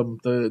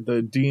fandom,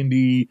 the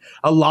D&D.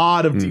 A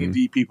lot of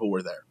D&D people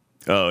were there.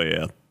 Oh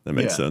yeah, that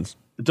makes sense.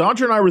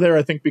 Dodger and I were there,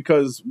 I think,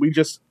 because we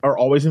just are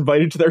always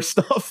invited to their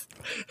stuff.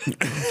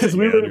 Because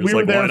we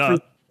were there for.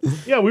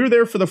 Yeah, we were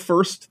there for the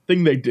first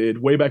thing they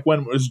did way back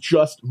when. It was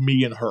just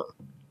me and her.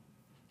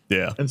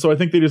 Yeah. And so I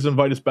think they just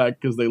invite us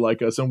back because they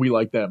like us and we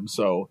like them.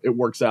 So it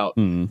works out.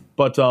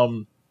 But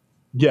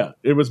yeah,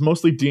 it was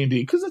mostly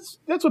D&D because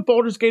that's what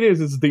Baldur's Gate is.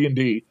 It's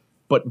D&D,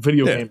 but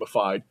video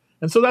game-ified.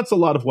 And so that's a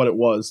lot of what it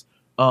was.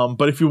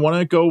 But if you want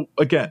to go,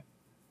 again,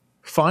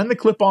 find the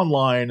clip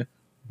online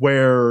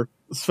where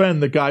Sven,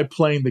 the guy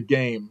playing the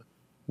game,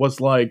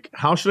 was like,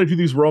 how should I do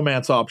these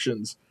romance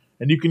options?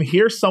 And you can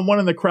hear someone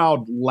in the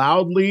crowd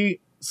loudly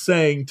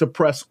saying to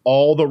press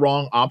all the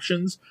wrong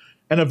options.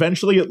 And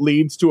eventually it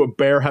leads to a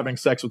bear having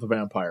sex with a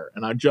vampire.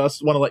 And I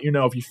just want to let you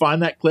know, if you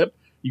find that clip,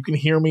 you can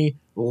hear me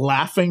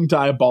laughing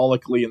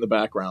diabolically in the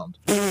background.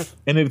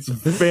 And it's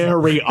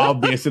very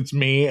obvious it's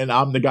me, and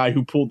I'm the guy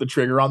who pulled the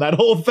trigger on that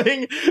whole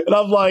thing. And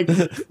I'm like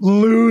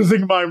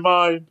losing my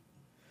mind.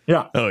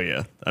 Yeah. Oh,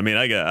 yeah. I mean,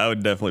 I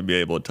would definitely be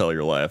able to tell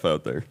your laugh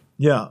out there.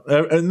 Yeah.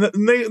 And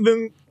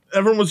then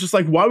everyone was just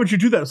like, why would you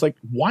do that? It's like,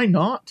 why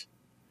not?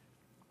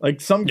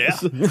 Like some guy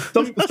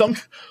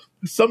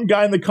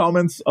in the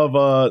comments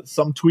of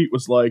some tweet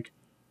was like,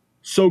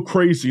 so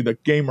crazy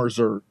that gamers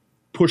are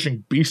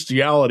pushing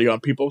bestiality on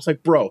people. It's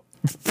like, bro,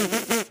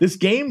 this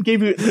game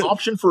gave you an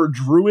option for a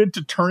druid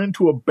to turn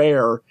into a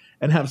bear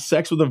and have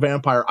sex with a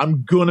vampire.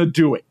 I'm gonna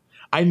do it.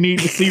 I need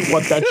to see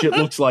what that shit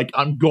looks like.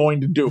 I'm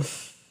going to do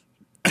it.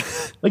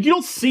 Like, you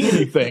don't see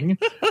anything.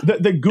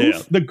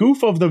 The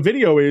goof of the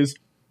video is,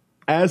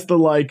 as the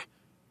like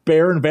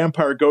bear and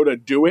vampire go to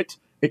do it,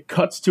 it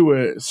cuts to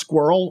a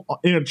squirrel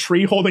in a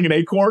tree holding an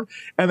acorn,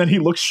 and then he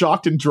looks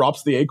shocked and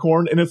drops the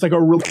acorn, and it's like a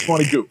really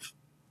funny goof.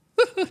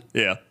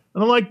 Yeah.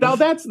 And I'm like, now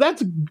that's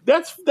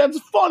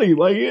funny.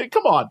 Like,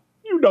 come on,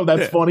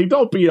 that's funny.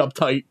 Don't be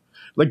uptight.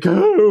 Like,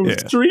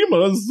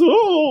 streamers.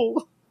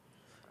 Oh.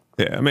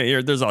 Yeah, I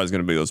mean, there's always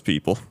going to be those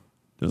people.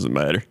 Doesn't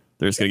matter.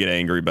 They're just going to get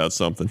angry about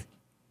something.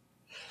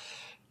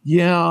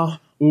 Yeah.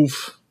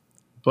 Oof.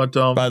 But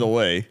by the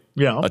way,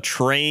 yeah, a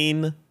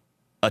train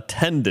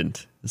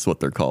attendant is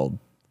what they're called.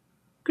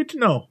 Good to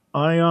know.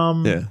 I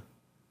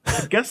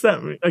guess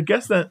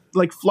that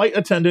like flight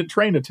attendant,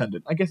 train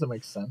attendant. I guess it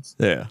makes sense.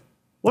 Yeah.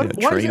 Why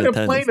is it a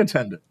plane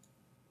attendant?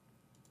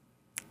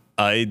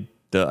 I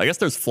guess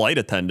there's flight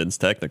attendants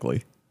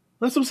technically.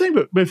 That's what I'm saying.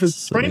 But if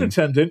it's train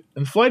attendant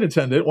and flight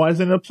attendant, why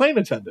isn't it a plane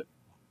attendant?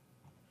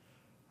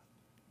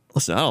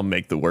 Listen, I don't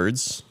make the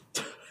words.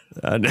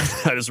 I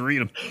just read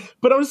them.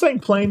 But I was saying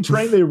plane,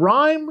 train, they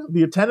rhyme.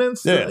 The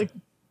attendants, Yeah. like,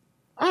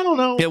 I don't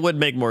know. It would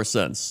make more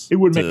sense. It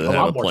would make to a have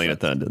lot a more plane sense.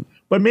 attendant.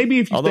 But maybe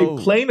if you Although-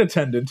 say plane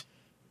attendant,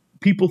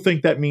 people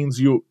think that means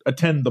you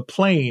attend the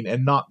plane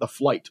and not the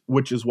flight,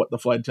 which is what the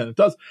flight attendant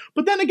does.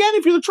 But then again,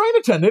 if you're the train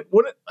attendant,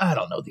 wouldn't I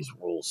don't know these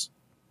rules.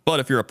 But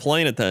if you're a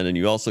plane attendant,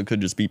 you also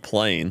could just be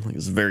plain. Like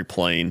it's a very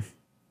plain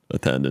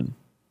attendant.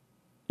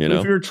 You But know?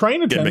 if you're a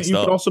train attendant, mixed you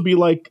up. could also be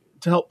like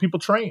to help people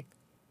train.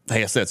 I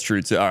guess that's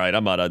true too. All right,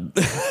 I'm out.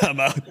 I'm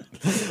out.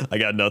 I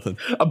got nothing.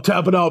 I'm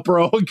tapping out,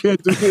 bro. I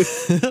can't do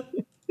this.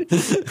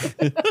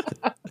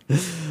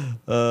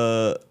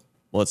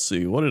 Let's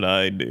see. What did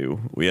I do?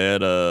 We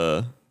had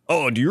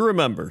oh, do you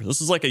remember?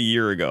 This is like a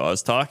year ago. I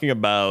was talking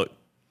about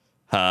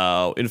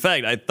how, in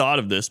fact, I thought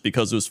of this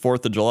because it was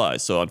 4th of July.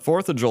 So on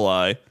 4th of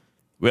July,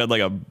 we had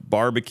like a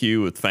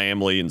barbecue with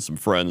family and some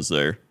friends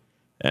there.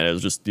 And it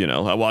was just,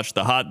 I watched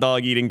the hot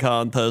dog eating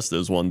contest,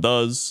 as one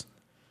does.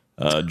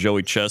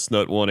 Joey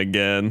Chestnut won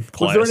again.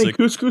 Was there any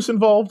Classic. couscous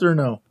involved or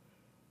no?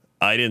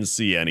 I didn't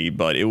see any,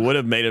 but it would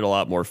have made it a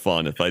lot more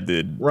fun if I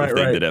did. Right, if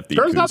they right. did have to eat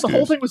Turns out the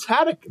whole couscous. thing was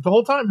haddock the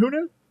whole time. Who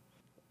knew?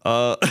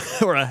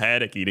 Or a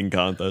haddock eating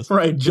contest.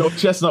 Right, Joe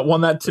Chestnut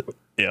won that too.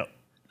 Yeah.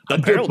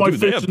 Dipped my Dude,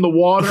 they, fish have, in the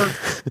water.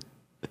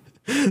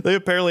 they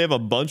apparently have a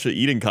bunch of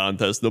eating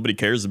contests nobody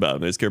cares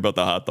about. They just care about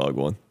the hot dog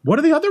one. What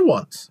are the other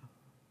ones?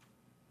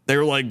 They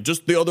were like,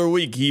 just the other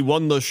week, he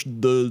won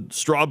the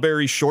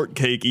strawberry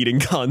shortcake eating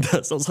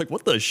contest. I was like,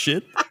 what the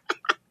shit?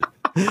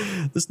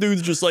 This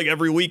dude's just like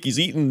every week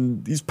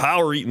he's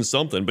power eating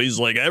something, but he's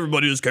like,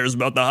 everybody just cares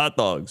about the hot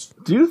dogs.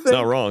 Do you It's not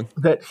think wrong.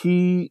 that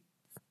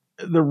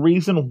the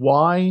reason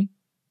why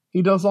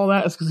he does all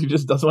that is because he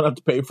just doesn't want to have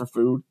to pay for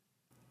food?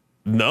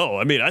 No,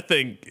 I mean, I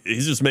think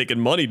he's just making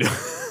money.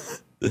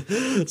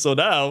 So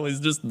now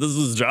this is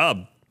his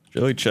job.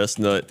 Joey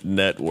Chestnut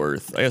net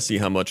worth. I gotta see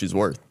how much he's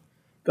worth.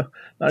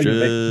 Now you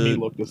make me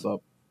look this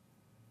up.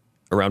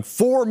 Around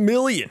 $4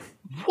 million.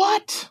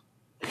 What?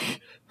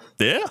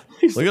 Yeah,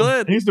 look at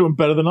that. He's doing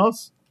better than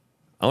us.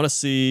 I want to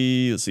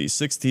see. Let's see.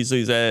 16. So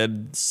he's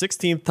had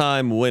 16th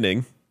time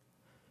winning.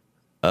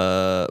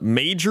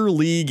 Major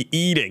League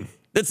Eating.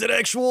 It's an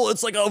actual.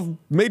 It's like a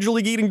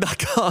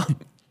MajorLeagueEating.com.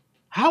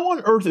 How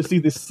on earth is he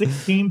the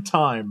 16th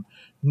time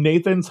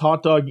Nathan's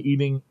hot dog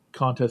eating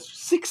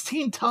contest?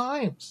 16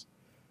 times.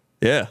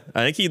 Yeah,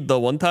 I think the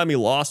one time he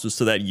lost was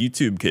to that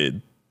YouTube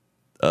kid.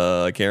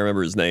 I can't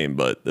remember his name,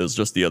 but it was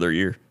just the other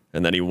year,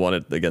 and then he won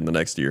it again the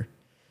next year.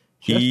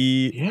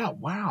 Yeah,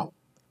 wow.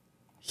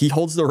 He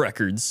holds the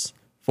records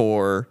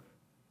for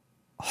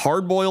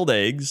hard-boiled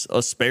eggs,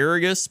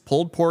 asparagus,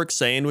 pulled pork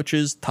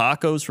sandwiches,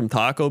 tacos from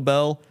Taco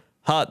Bell,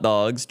 hot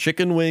dogs,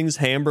 chicken wings,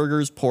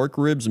 hamburgers, pork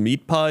ribs,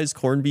 meat pies,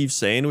 corned beef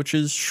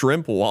sandwiches,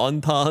 shrimp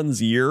wontons,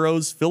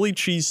 gyros, Philly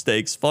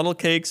cheesesteaks, funnel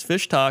cakes,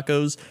 fish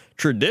tacos,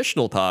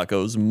 traditional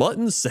tacos,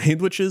 mutton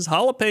sandwiches,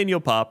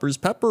 jalapeno poppers,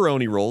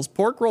 pepperoni rolls,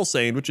 pork roll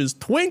sandwiches,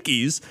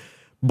 Twinkies,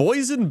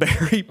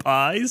 boysenberry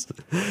pies,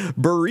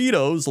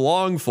 burritos,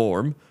 long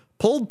form,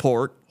 pulled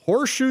pork,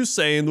 horseshoe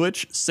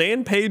sandwich,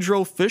 San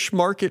Pedro fish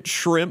market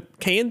shrimp,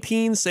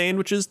 canteen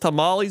sandwiches,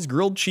 tamales,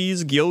 grilled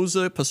cheese,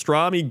 gyoza,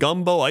 pastrami,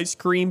 gumbo, ice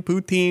cream,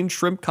 poutine,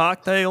 shrimp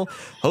cocktail,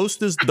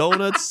 Hostess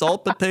donuts,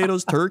 salt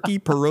potatoes, turkey,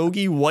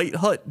 pierogi, White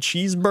Hut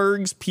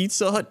cheeseburgers,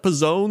 Pizza Hut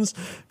pizzones,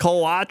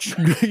 kolache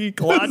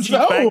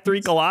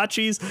factory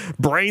kolaches,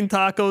 brain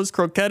tacos,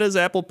 croquetas,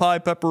 apple pie,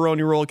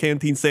 pepperoni roll,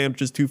 canteen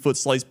sandwiches, 2-foot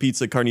sliced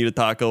pizza, carnita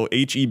taco,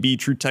 HEB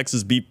true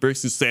Texas beef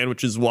brisket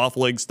sandwiches,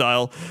 waffle egg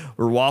style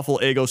or waffle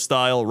eggo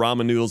style,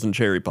 ramen noodles, and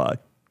cherry pie.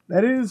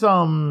 That is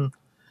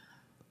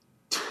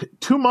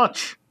too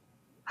much.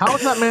 How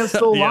is that man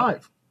still Yeah.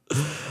 alive?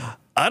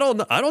 I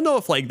don't know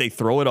if like they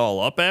throw it all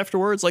up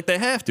afterwards, like they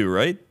have to,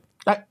 right?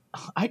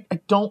 I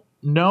don't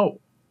know.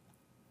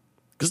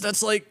 Because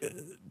that's like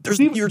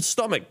Even- your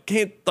stomach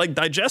can't like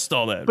digest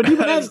all that. But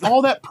even then,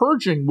 all that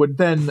purging would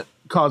then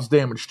cause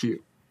damage to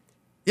you.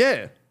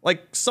 yeah,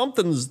 like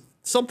something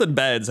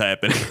bad's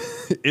happening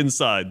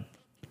inside.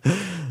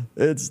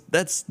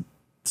 That's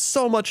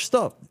so much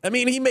stuff. I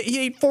mean, he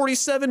ate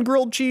 47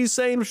 grilled cheese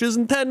sandwiches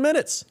in 10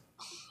 minutes.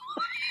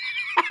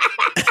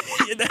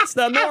 That's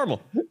not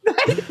normal.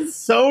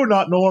 So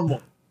not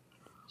normal.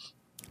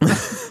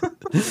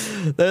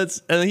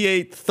 And he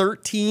ate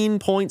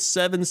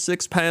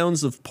 13.76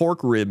 pounds of pork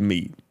rib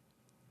meat.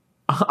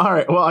 All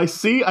right. Well, I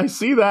see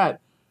that.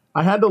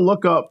 I had to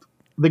look up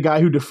the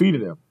guy who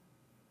defeated him.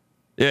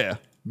 Yeah.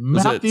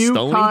 Was it Matthew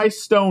Stoney? Kai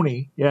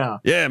Stoney. Yeah.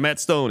 Yeah, Matt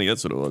Stoney.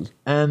 That's what it was.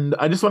 And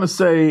I just want to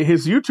say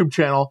his YouTube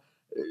channel,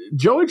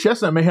 Joey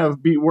Chestnut may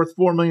be worth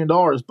 $4 million,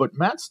 but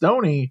Matt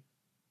Stoney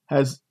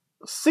has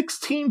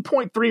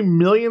 16.3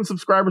 million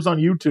subscribers on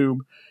YouTube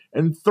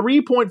and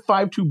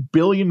 3.52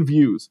 billion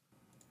views.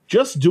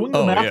 Just doing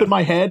the math in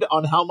my head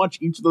on how much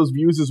each of those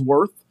views is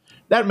worth,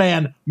 that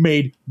man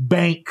made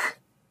bank.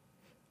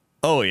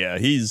 Oh yeah,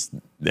 he's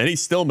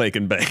still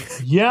making bank.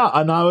 Yeah,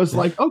 and I was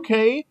like,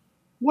 okay,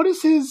 what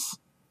is his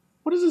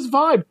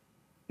vibe?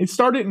 It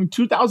started in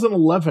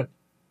 2011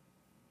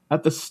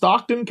 at the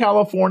Stockton,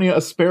 California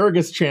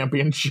Asparagus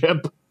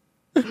Championship.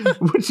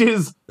 which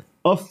is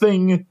a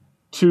thing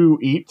to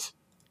eat.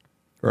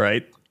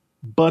 Right.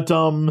 But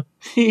also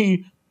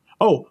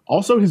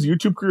his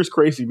YouTube career is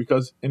crazy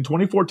because in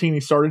 2014 he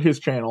started his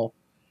channel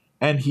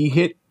and he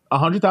hit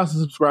 100,000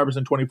 subscribers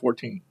in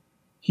 2014.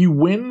 He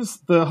wins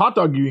the hot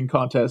dog eating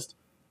contest,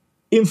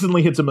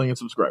 instantly hits 1 million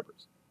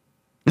subscribers.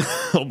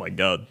 Oh my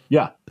God.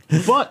 Yeah.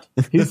 But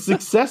his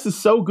success is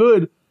so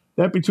good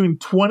that between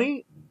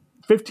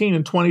 2015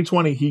 and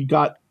 2020 he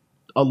got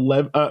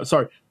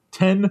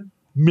 10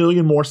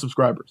 million more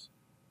subscribers.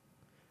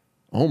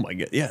 Oh my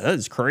God. Yeah, that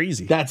is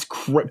crazy. That's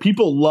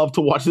people love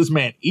to watch this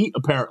man eat,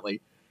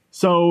 apparently.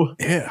 So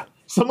Yeah.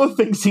 some of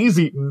the things he's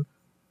eaten: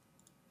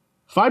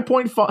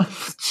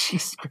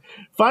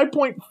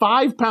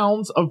 5.5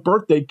 pounds of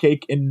birthday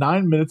cake in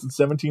 9 minutes and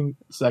 17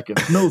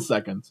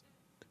 milliseconds.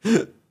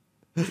 He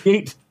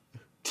ate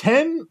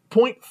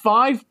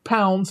 10.5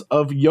 pounds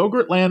of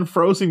Yogurtland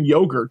frozen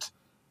yogurt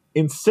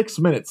in 6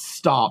 minutes.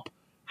 Stop.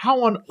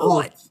 How on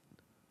earth?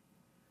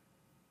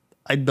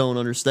 I don't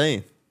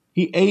understand.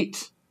 He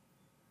ate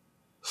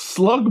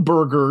slug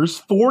burgers,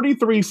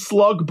 43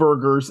 slug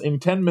burgers in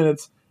 10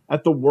 minutes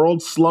at the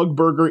World Slug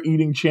Burger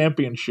Eating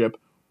Championship.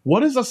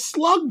 What is a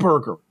slug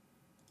burger?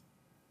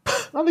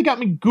 Now they got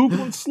me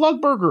Googling slug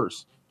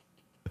burgers.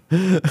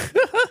 I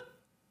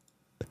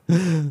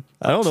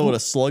don't know what a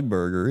slug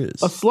burger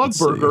is. A slug Let's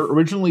burger, see.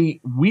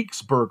 originally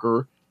Week's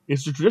Burger,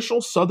 is a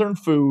traditional southern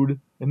food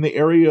in the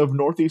area of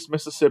northeast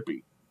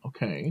Mississippi.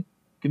 Okay.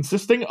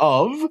 Consisting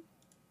of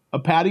a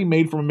patty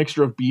made from a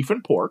mixture of beef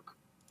and pork,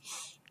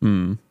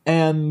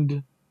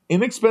 and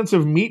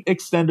inexpensive meat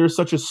extenders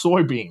such as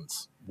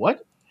soybeans.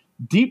 What?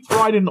 Deep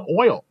fried in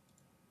oil.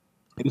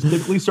 It is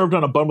typically served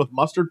on a bun with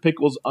mustard,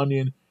 pickles,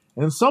 onion,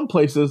 and in some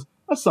places,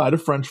 a side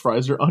of French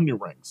fries or onion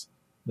rings.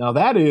 Now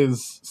that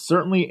is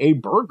certainly a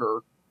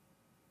burger.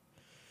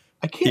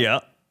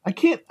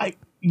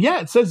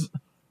 It says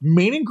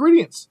main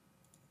ingredients: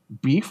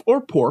 beef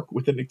or pork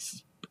with an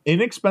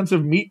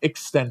inexpensive meat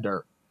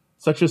extender,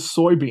 such as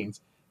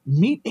soybeans.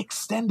 Meat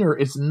extender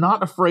is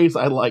not a phrase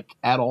I like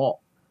at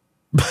all.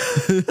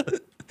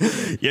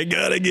 You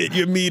gotta get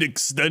your meat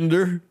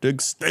extender to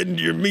extend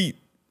your meat.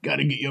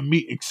 Gotta get your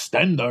meat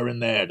extender in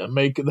there to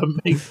make the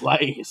meat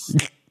slice.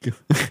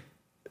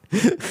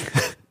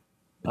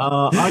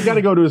 I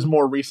gotta go to his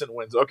more recent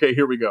wins. Okay,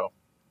 here we go.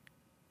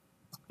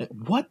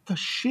 What the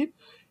shit?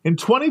 In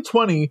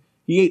 2020,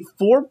 he ate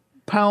 4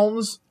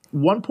 pounds,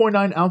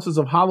 1.9 ounces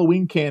of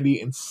Halloween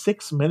candy in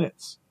 6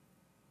 minutes.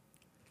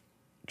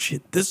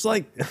 Shit, this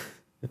like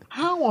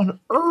How on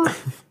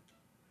earth?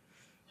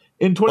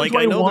 In like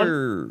I know 2021,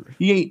 they're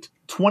he ate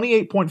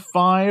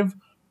 28.5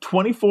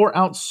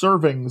 24-ounce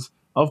servings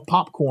of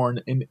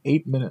popcorn in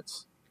 8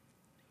 minutes.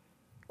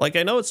 like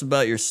I know it's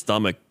about your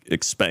stomach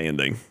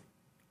expanding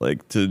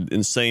like to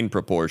insane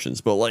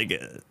proportions, but like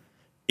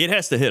it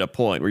has to hit a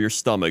point where your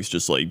stomach's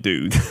just like,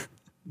 dude,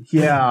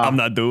 Yeah. I'm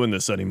not doing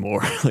this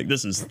anymore. Like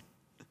this is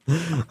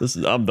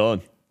I'm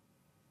done.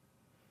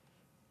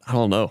 I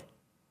don't know.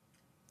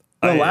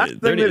 The last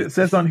thing that it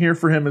says on here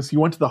for him is he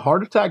went to the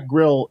Heart Attack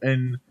Grill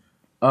in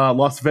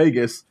Las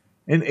Vegas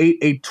and ate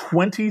a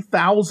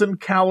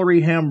 20,000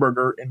 calorie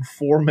hamburger in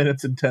 4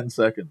 minutes and 10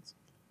 seconds.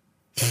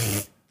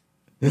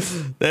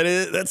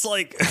 That's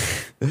like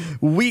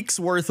weeks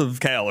worth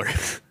of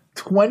calories.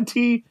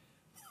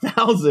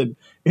 20,000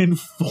 in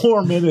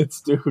 4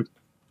 minutes, dude.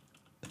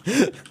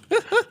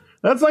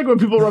 That's like when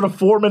people run a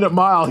 4-minute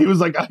mile. He was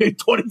like, I ate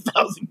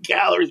 20,000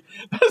 calories.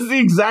 That's the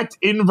exact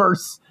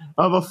inverse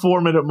of a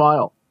 4-minute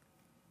mile.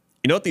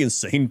 You know what the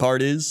insane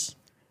part is?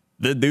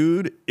 The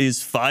dude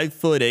is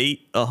 5'8",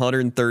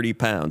 130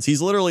 pounds.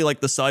 He's literally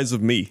like the size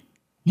of me.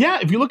 Yeah,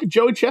 if you look at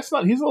Joey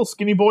Chestnut, he's a little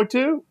skinny boy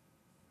too.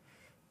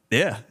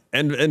 Yeah.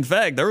 And in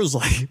fact, there's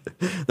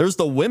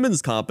the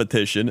women's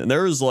competition, and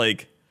there was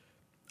like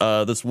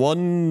this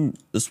one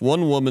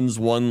woman's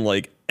won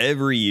like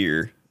every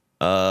year.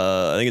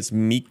 I think it's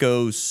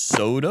Miko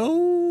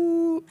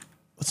Soto.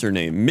 What's her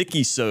name?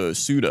 Miki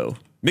Sudo.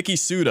 Miki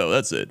Sudo,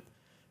 that's it.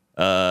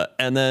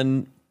 And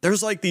then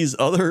there's like these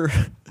other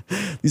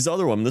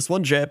women. This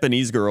one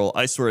Japanese girl,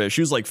 I swear to you,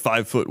 she was like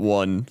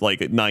 5'1",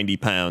 like 90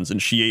 pounds,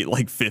 and she ate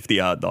like 50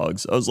 hot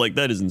dogs. I was like,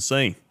 that is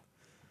insane.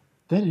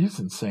 That is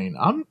insane.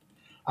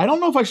 I don't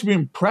know if I should be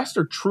impressed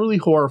or truly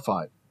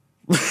horrified.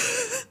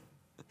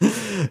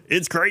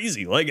 It's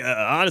crazy. Like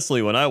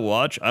honestly, when I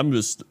watch, I'm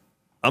just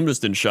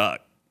in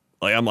shock.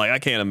 Like I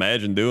can't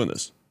imagine doing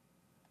this.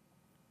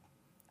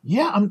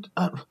 Yeah,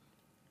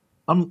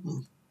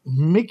 I'm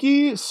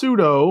Miki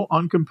Sudo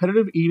on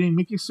competitive eating.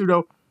 Miki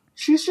Sudo,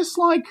 she's just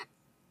like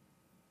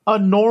a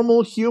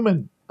normal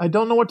human. I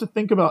don't know what to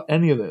think about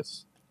any of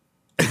this.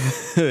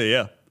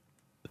 Yeah,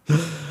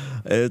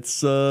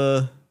 it's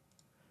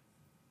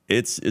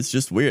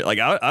just weird. Like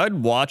I'd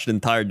watch an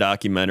entire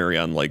documentary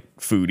on like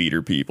food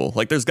eater people.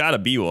 Like there's got to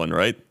be one,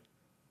 right?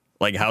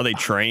 Like how they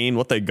train,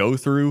 what they go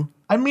through.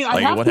 I mean, I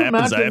like have what to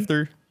happens imagine,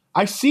 after.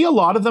 I see a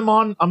lot of them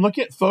on. I'm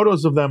looking at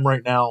photos of them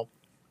right now,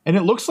 and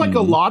it looks like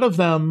a lot of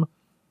them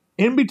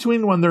in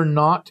between when they're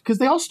not, because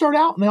they all start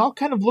out and they all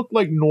kind of look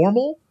like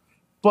normal,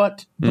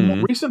 But the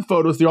more recent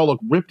photos, they all look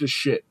ripped as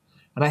shit.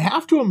 And I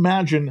have to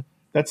imagine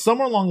that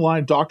somewhere along the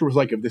line, doctor was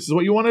like, if this is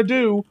what you want to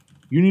do,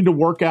 you need to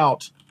work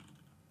out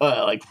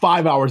like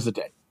 5 hours a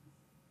day.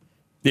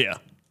 Yeah,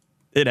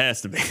 it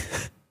has to be.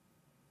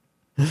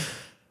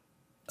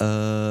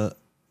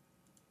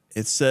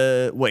 It's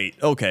wait,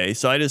 okay.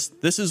 So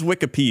this is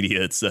Wikipedia.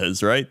 It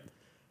says, right?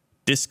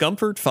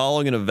 Discomfort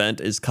following an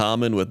event is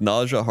common with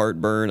nausea,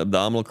 heartburn,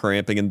 abdominal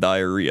cramping, and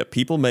diarrhea.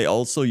 People may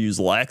also use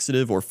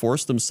laxative or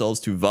force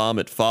themselves to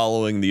vomit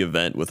following the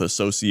event with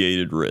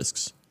associated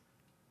risks.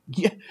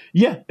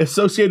 Yeah.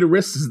 Associated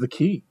risks is the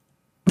key.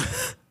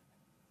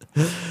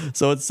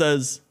 So it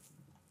says,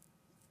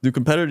 do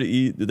competitors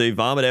do they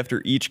vomit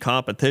after each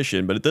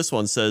competition? But this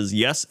one says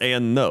yes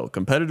and no.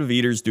 Competitive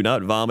eaters do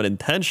not vomit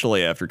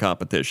intentionally after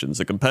competitions.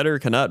 A competitor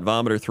cannot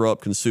vomit or throw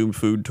up consumed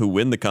food to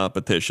win the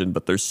competition,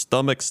 but their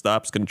stomach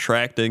stops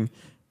contracting.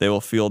 They will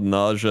feel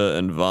nausea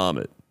and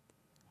vomit.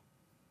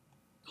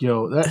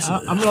 Yo,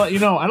 I'm going to let you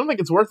know, I don't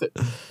think it's worth it.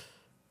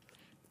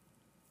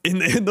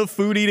 In the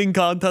food eating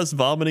contest,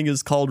 vomiting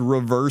is called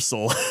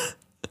reversal.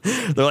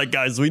 They're like,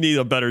 guys, we need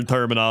a better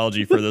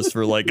terminology for this.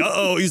 For like,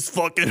 he's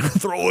fucking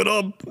throwing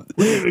up.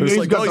 He's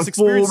like, got the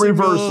full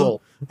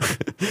reversal.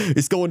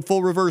 He's going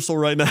full reversal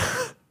right now.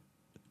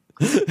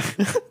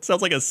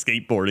 Sounds like a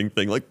skateboarding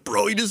thing. Like,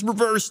 bro, he just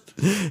reversed.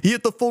 He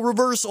hit the full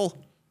reversal.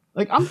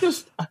 Like, I'm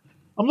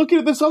looking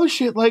at this other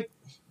shit. Like,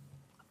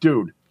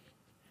 dude,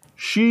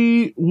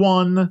 she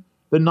won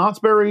the Knott's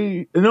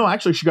Berry. No,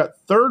 actually, she got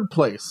third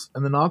place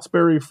in the Knott's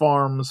Berry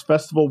Farms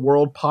Festival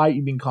World Pie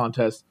Eating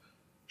Contest.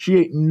 She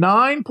ate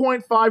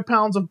 9.5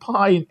 pounds of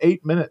pie in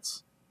 8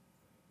 minutes.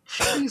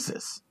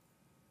 Jesus.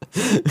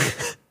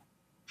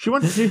 She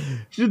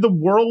did the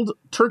World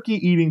Turkey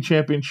Eating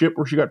Championship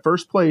where she got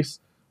first place.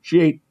 She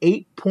ate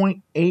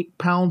 8.8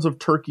 pounds of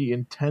turkey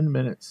in 10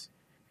 minutes.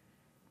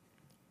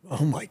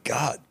 Oh my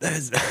God.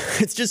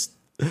 It's just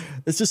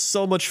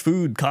so much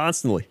food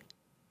constantly.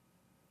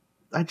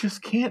 I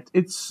just can't.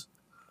 It's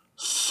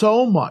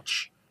so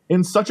much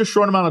in such a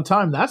short amount of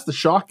time. That's the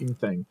shocking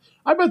thing.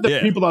 I bet there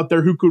are people out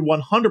there who could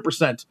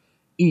 100%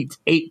 eat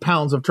 8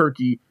 pounds of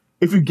turkey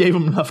if you gave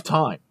them enough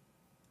time.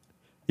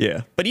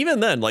 Yeah, but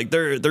even then, like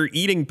they're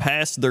eating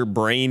past their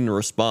brain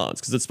response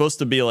because it's supposed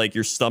to be like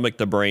your stomach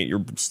to brain.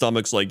 Your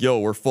stomach's like, "Yo,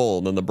 we're full,"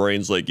 and then the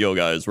brain's like, "Yo,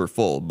 guys, we're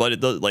full." But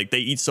it does, like they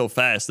eat so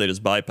fast they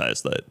just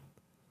bypass that.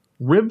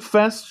 Rib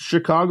Fest,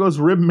 Chicago's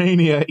Rib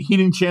Mania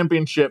Eating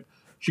Championship.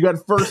 She got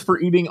first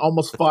for eating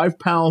almost 5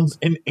 pounds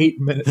in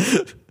 8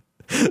 minutes.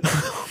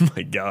 Oh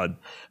my God!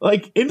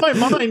 Like in my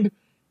mind.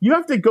 You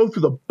have to go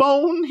through the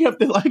bone. You have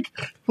to what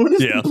is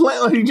the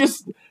plan? Like, you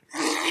just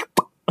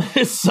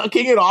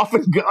sucking it off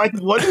and like,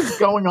 what is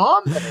going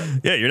on there?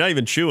 Yeah, you're not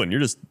even chewing. You're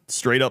just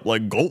straight up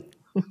like gulp.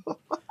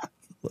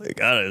 Like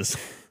that is.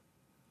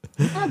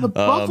 Yeah, the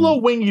Buffalo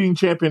Wing Eating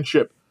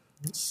Championship.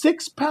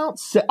 6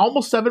 pounds,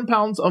 almost 7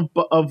 pounds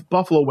of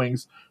buffalo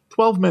wings,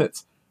 12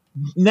 minutes.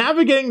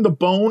 Navigating the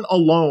bone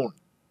alone.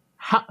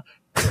 How?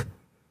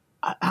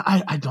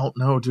 I don't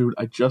know, dude.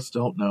 I just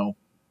don't know.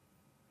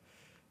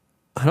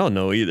 I don't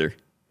know either,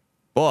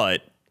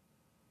 but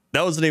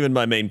that wasn't even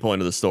my main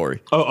point of the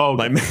story. Oh,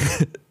 okay.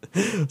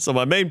 So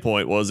my main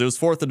point was it was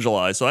 4th of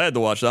July, so I had to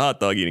watch the hot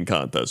dog eating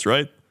contest,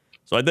 right?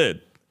 So I did,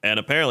 and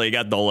apparently it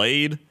got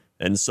delayed,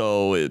 and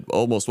so it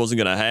almost wasn't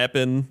going to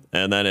happen,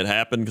 and then it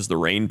happened because the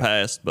rain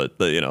passed, but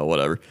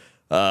whatever.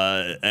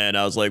 And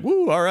I was like,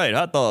 woo, all right,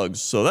 hot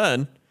dogs. So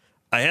then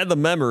I had the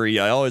memory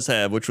I always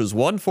have, which was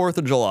 4th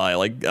of July,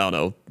 like, I don't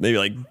know, maybe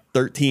like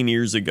 13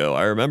 years ago.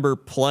 I remember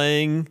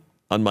playing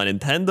on my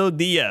Nintendo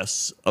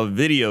DS a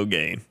video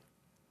game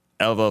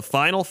of a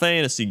Final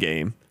Fantasy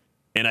game,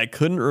 and I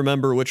couldn't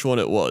remember which one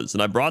it was.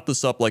 And I brought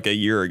this up like a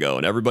year ago,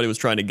 and everybody was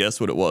trying to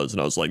guess what it was.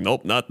 And I was like,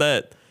 nope, not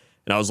that.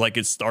 And I was like,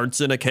 it starts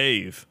in a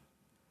cave.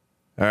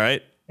 All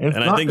right? And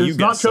I think you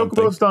guessed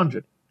something. It's not Chocobo's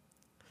Dungeon.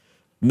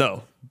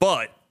 No,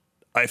 but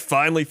I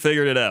finally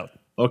figured it out.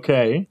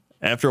 Okay.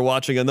 After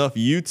watching enough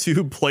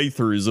YouTube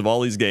playthroughs of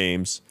all these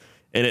games,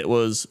 and it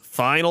was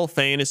Final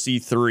Fantasy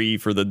 3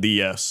 for the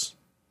DS.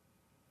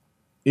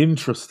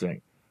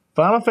 Interesting.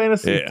 Final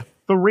Fantasy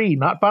 3,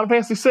 not Final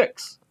Fantasy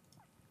 6.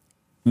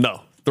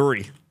 No,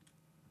 3.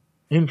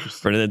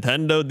 Interesting. For the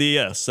Nintendo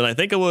DS. And I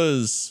think it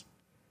was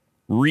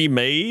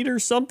remade or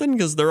something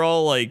because they're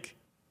like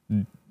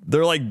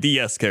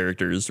DS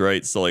characters,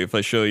 right? So like if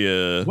I show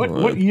you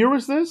what year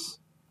was this?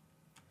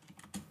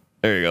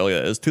 There you go.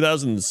 Yeah, it's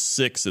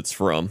 2006 it's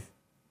from.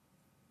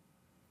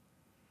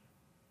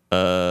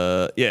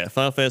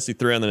 Final Fantasy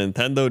 3 on the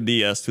Nintendo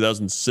DS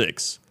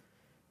 2006.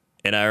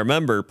 And I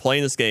remember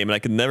playing this game and I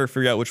could never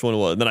figure out which one it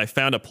was. And then I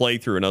found a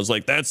playthrough and I was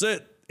like, that's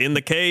it. In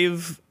the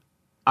cave.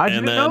 I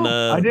didn't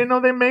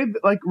know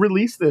they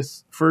released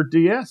this for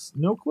DS.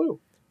 No clue.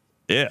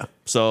 Yeah.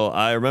 So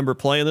I remember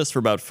playing this for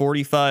about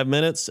 45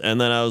 minutes and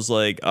then I was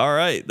like, all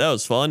right, that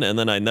was fun. And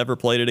then I never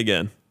played it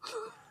again.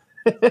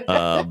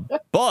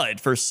 But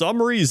for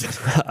some reason,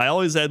 I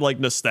always had like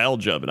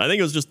nostalgia, and I think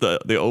it was just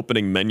the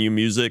opening menu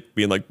music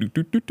being like,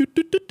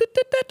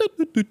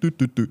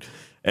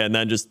 and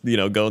then just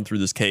going through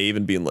this cave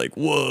and being like,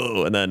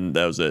 whoa, and then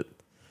that was it.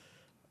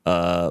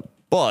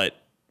 But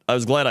I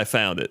was glad I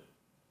found it.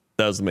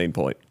 That was the main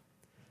point.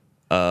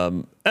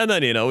 And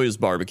then it was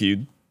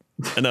barbecued,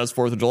 and that was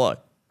 4th of July.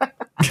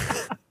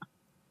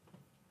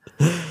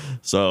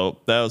 So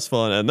that was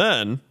fun. And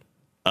then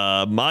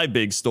my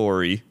big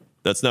story.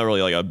 That's not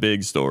really like a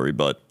big story,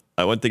 but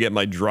I went to get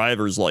my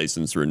driver's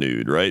license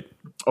renewed, right?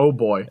 Oh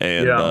boy.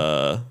 And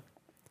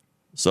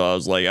so I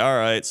was like, all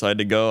right. So I had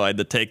to go. I had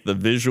to take the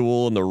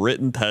visual and the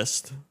written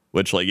test,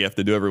 which like you have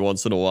to do every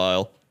once in a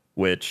while,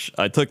 which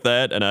I took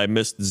that and I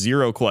missed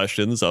 0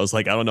 questions. I was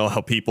like, I don't know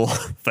how people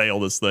fail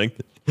this thing.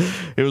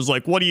 It was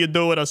like, what do you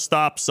do at a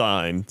stop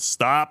sign?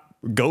 Stop,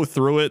 go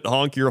through it,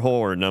 honk your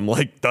horn. I'm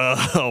like,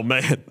 oh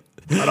man.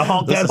 Gotta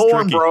honk that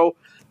horn, tricky. Bro.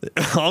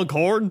 Honk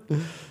horn?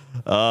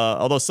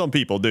 Although some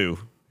people do,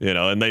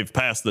 and they've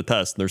passed the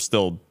test and they're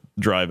still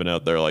driving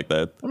out there like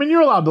that. I mean,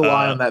 you're allowed to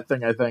lie on that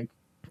thing, I think.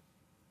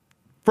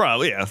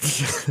 Probably, yeah.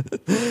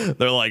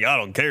 They're like, I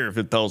don't care if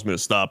it tells me to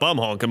stop. I'm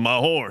honking my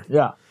horn.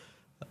 Yeah.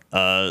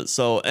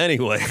 So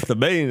anyway,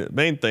 the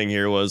main thing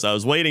here was I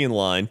was waiting in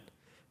line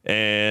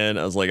and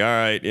I was like, all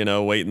right,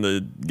 waiting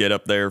to get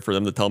up there for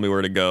them to tell me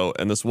where to go.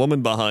 And this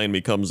woman behind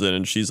me comes in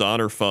and she's on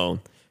her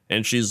phone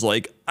and she's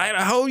like,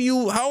 how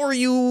are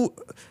you?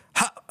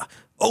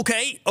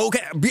 Okay,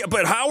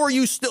 but how are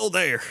you still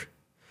there?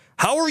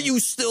 How are you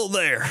still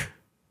there?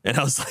 And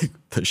I was like,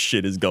 the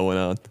shit is going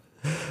on.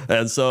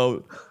 And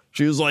so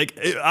she was like,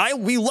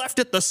 we left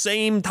at the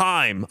same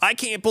time. I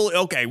can't believe,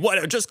 okay,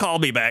 what? Just call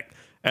me back.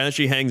 And then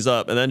she hangs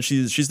up and then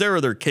she's there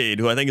with her kid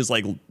who I think is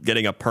like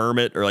getting a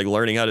permit or like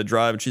learning how to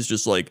drive. And she's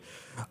just like,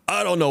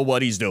 I don't know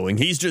what he's doing.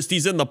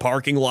 He's in the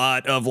parking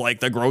lot of like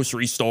the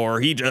grocery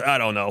store. I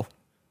don't know.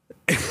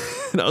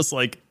 And I was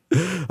like,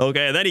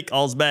 okay. And then he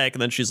calls back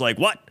and then she's like,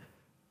 what?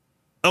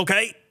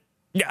 Okay.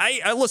 Yeah,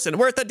 I listen,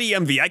 we're at the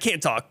DMV. I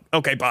can't talk.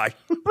 Okay, bye.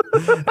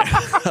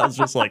 I was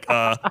just like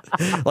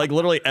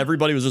literally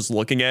everybody was just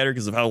looking at her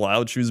because of how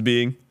loud she was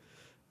being.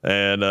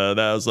 And that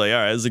was like, all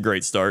right, this is a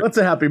great start. That's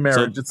a happy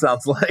marriage, it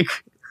sounds like.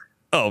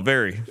 Oh,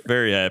 very,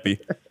 very happy.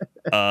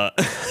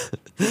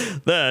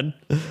 Then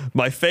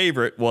my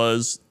favorite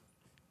was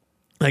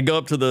I go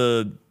up to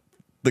the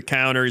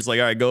counter. He's like,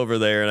 all right, go over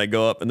there. And I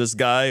go up and this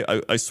guy,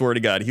 I swear to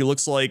God, he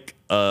looks like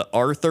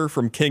Arthur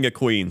from King of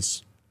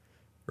Queens.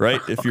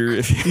 Right? If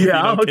you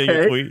yeah, King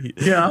of Queens,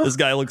 this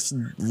guy looks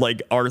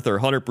like Arthur,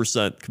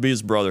 100%. Could be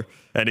his brother.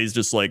 And he's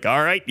just like,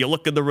 all right, you're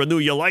looking to renew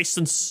your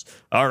license.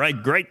 All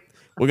right, great.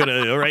 We're going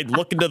to, all right,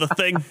 look into the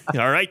thing.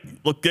 All right,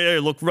 look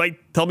there, look right.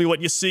 Tell me what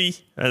you see.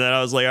 And then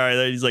I was like, all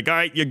right. He's like, all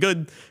right, you're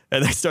good.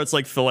 And then he starts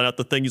like filling out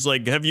the thing. He's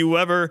like, have you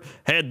ever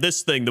had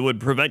this thing that would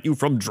prevent you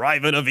from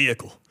driving a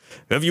vehicle?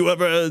 Have you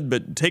ever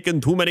been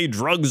taken too many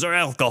drugs or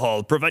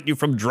alcohol prevent you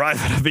from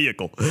driving a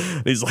vehicle?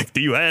 And he's like,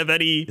 do you have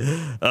any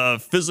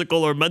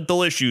physical or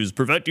mental issues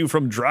prevent you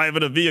from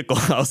driving a vehicle?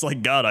 I was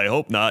like, God, I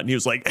hope not. And he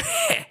was like,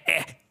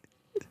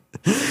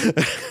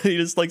 he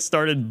just like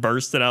started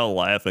bursting out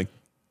laughing.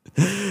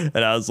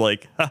 And I was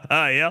like,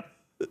 yeah.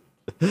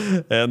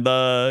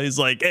 And he's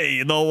like, hey,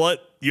 you know what?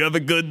 You have a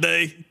good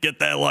day. Get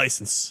that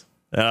license.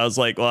 And I was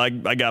like, well,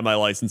 I got my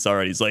license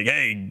already. He's like,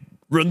 hey,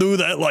 renew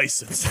that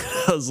license.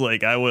 I was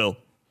like, I will.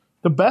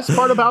 The best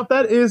part about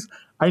that is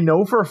I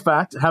know for a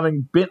fact, I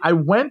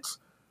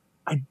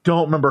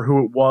don't remember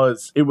who it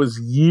was. It was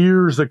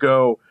years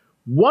ago.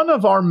 One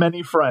of our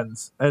many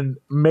friends, and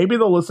maybe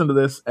they'll listen to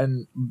this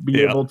and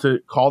be able to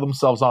call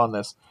themselves on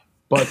this.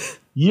 But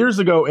years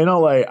ago in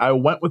LA, I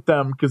went with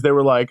them because they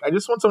were like, I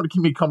just want someone to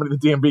keep me coming to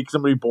the DMV because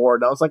I'm going to be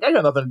bored. And I was like, I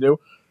got nothing to do. And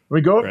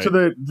we go up to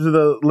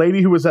the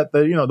lady who was at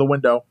the, the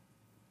window.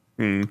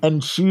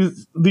 And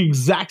she's the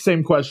exact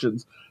same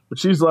questions, but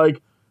she's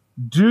like,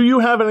 do you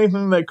have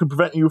anything that could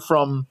prevent you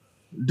from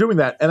doing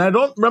that? And I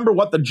don't remember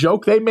what the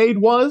joke they made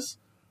was,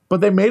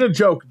 but they made a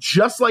joke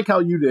just like how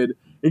you did,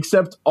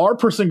 except our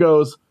person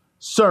goes,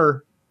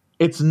 sir,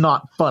 it's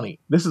not funny.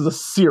 This is a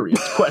serious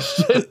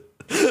question.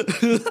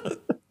 And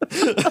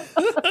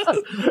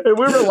we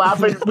were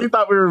laughing. We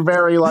thought we were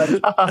very like,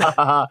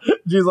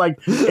 she's like,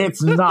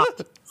 it's not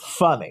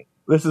funny.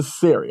 This is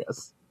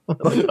serious.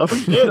 Like, oh,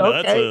 shit,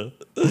 okay.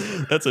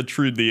 That's a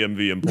true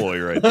DMV employee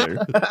right there.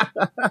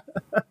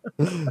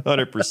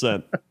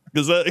 100%.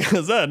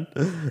 Because then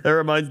that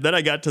reminds. Then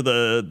I got to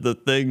the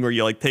thing where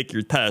you like take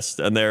your test,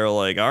 and they're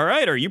like, "All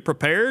right, are you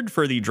prepared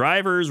for the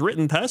driver's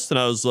written test?" And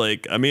I was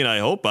like, "I mean, I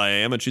hope I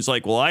am." And she's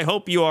like, "Well, I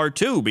hope you are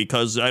too,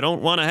 because I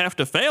don't want to have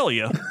to fail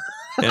you."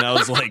 And I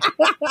was like,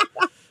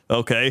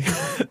 "Okay."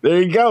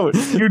 There you go.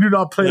 You do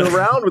not play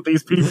around with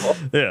these people.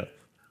 Yeah,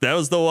 that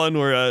was the one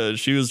where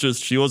she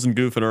wasn't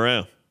goofing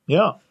around.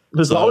 Yeah,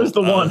 there's always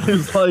the one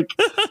who's like,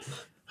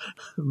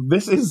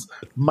 "This is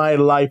my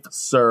life,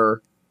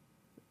 sir."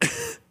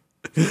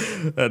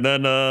 And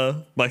then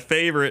my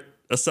favorite,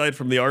 aside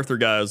from the Arthur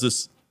guy,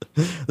 was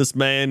this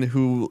man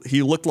who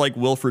he looked like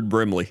Wilfred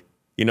Brimley.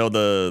 You know,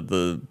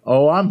 the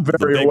Oh, I'm the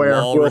very big aware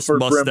of walrus Wilford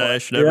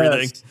mustache Brimley. and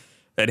everything. Yes.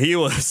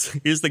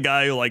 And he's the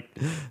guy who like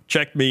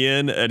checked me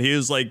in, and he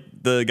was like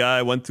the guy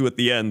I went to at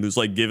the end who's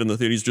like giving the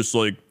thing. He's just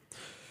like,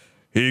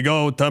 here you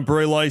go,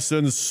 temporary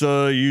license,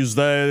 use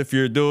that if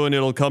you're doing,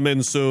 it'll come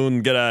in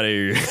soon, get out of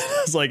here.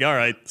 I was like, all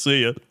right,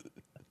 see ya.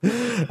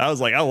 I was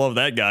like, I love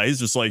that guy. He's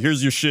just like,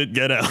 here's your shit,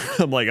 get out.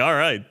 I'm like, all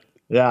right.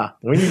 Yeah,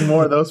 we need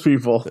more of those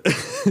people.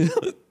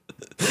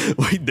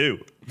 We do.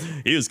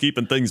 He was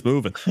keeping things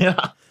moving.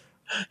 Yeah.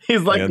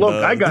 He's like, And, look,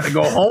 I got to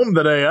go home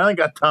today. I ain't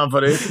got time for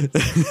this.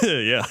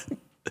 Yeah.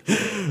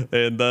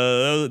 And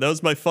that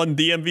was my fun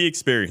DMV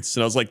experience.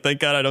 And I was like, thank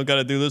God I don't got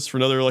to do this for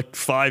another like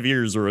 5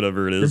 years or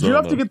whatever it is. Did you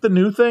have to get the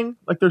new thing?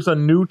 Like there's a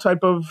new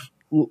type of...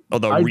 Oh,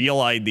 the real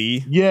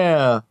ID?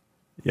 Yeah.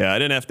 Yeah, I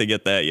didn't have to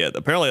get that yet.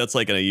 Apparently that's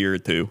like in a year or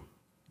two.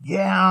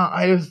 Yeah,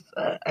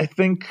 I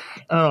think,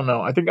 I don't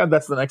know. I think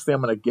that's the next thing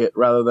I'm going to get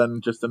rather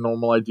than just a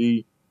normal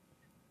ID.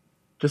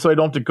 Just so I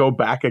don't have to go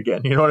back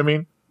again. You know what I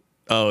mean?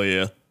 Oh,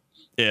 yeah.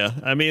 Yeah.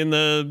 I mean,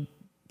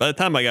 by the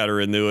time I got to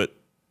renew it,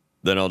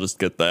 then I'll just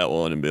get that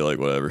one and be like,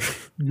 whatever.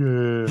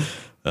 Yeah.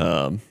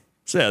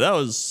 So yeah, that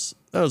was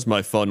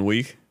my fun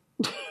week.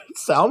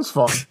 Sounds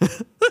fun.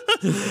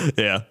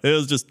 Yeah, it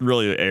was just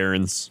really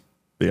errands,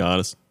 to be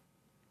honest.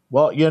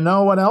 Well, you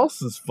know what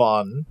else is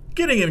fun?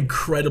 Getting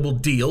incredible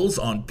deals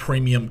on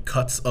premium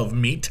cuts of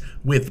meat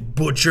with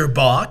Butcher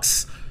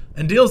Box.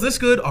 And deals this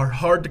good are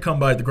hard to come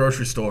by at the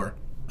grocery store.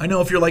 I know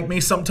if you're like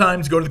me,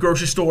 sometimes you go to the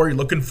grocery store, you're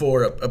looking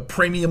for a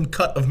premium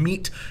cut of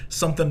meat,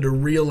 something to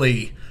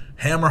really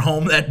hammer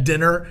home that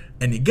dinner,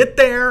 and you get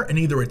there, and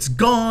either it's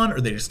gone, or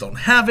they just don't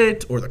have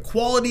it, or the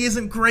quality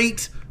isn't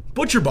great.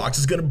 Butcher Box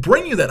is going to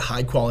bring you that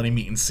high-quality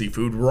meat and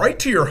seafood right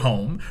to your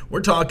home. We're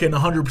talking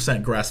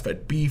 100%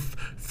 grass-fed beef,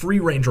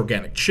 free-range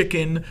organic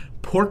chicken,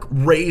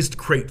 pork-raised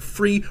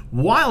crate-free,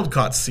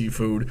 wild-caught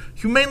seafood,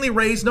 humanely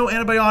raised, no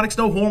antibiotics,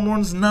 no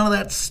hormones, none of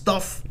that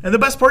stuff. And the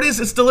best part is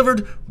it's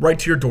delivered right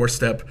to your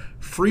doorstep,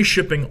 free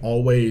shipping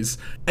always,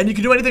 and you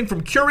can do anything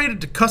from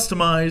curated to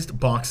customized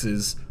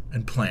boxes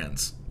and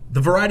plans. The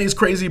variety is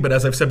crazy, but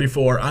as I've said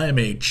before, I am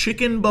a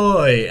chicken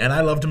boy, and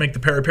I love to make the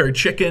peri-peri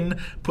chicken,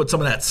 put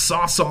some of that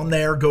sauce on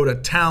there, go to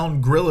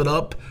town, grill it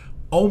up.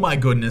 Oh my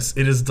goodness,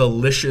 it is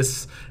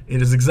delicious.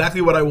 It is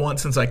exactly what I want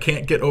since I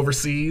can't get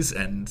overseas,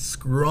 and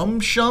some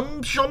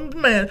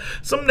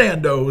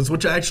Nando's,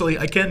 which actually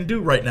I can do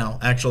right now,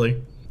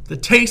 actually. The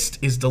taste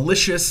is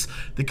delicious.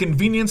 The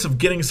convenience of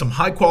getting some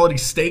high-quality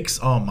steaks.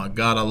 Oh my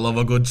God, I love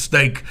a good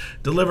steak.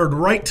 Delivered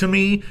right to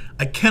me.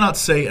 I cannot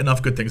say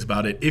enough good things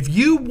about it. If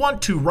you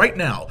want to right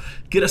now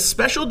get a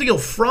special deal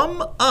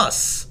from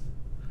us,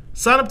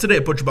 sign up today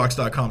at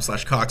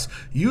butcherbox.com/Cox.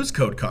 Use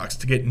code Cox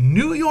to get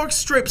New York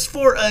strips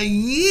for a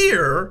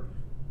year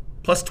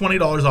plus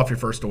 $20 off your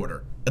first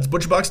order. That's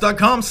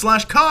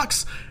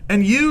butcherbox.com/Cox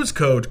and use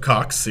code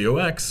Cox,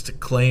 C-O-X, to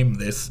claim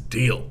this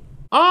deal.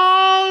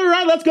 All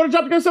right, let's go to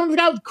Tropic News 7 with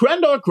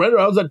Crendor. Crendor,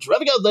 how's the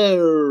traffic out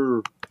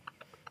there?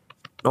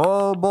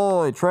 Oh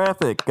boy,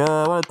 traffic.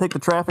 I want to take the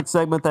traffic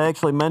segment to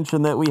actually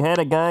mention that we had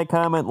a guy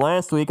comment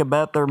last week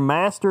about their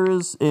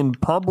masters in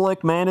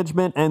public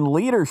management and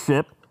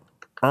leadership.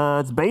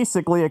 It's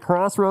basically a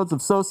crossroads of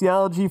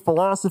sociology,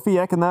 philosophy,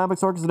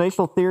 economics,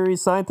 organizational theory,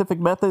 scientific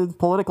methods,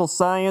 political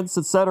science,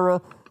 etc.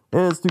 It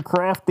is to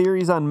craft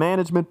theories on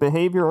management,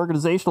 behavior,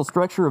 organizational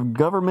structure of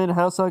government,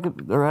 how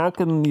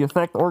can you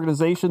affect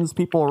organizations,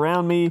 people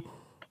around me,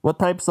 what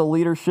types of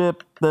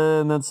leadership,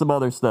 and then some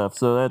other stuff.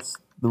 So that's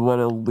what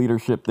a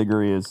leadership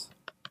degree is.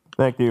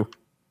 Thank you.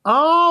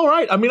 All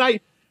right. I mean,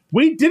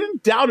 we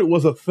didn't doubt it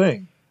was a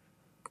thing.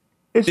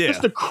 It's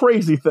just a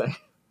crazy thing.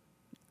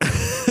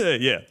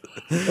 Yeah.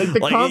 Like the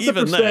Like, concept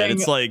even of that, saying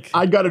it's like,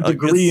 I got a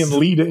degree in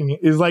leading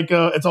is like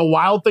it's a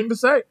wild thing to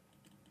say.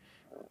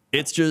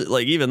 It's just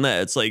like, even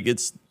that, it's like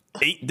it's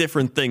 8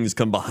 different things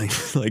combined.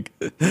 Like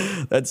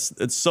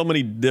it's so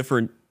many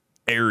different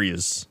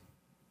areas,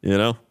 you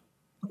know?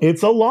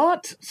 It's a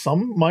lot.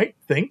 Some might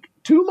think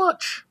too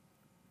much.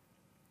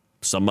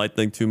 Some might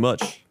think too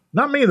much.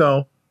 Not me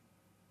though.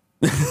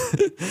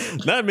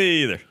 Not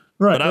me either.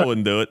 Right, but I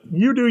wouldn't do it.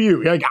 You do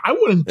you. Like I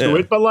wouldn't do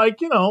it, but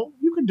like, you know,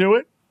 you can do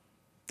it.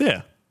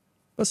 Yeah.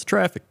 That's the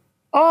traffic.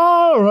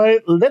 All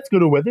right, let's go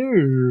to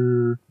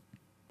weather.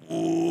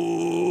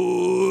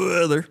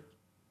 Weather.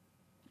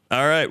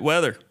 All right,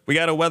 weather. We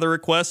got a weather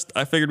request.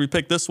 I figured we'd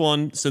pick this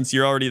one since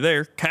you're already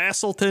there.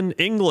 Castleton,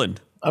 England.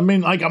 I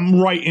mean, like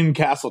I'm right in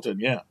Castleton,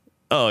 yeah.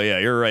 Oh yeah,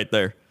 you're right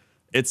there.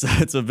 It's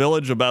a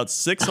village of about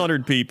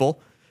 600 people,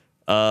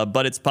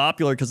 but it's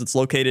popular because it's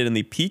located in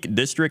the Peak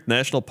District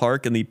National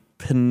Park in the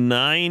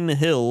Pennine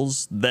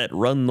Hills that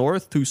run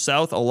north to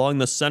south along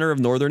the center of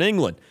northern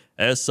England.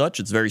 As such,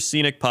 it's very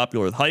scenic,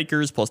 popular with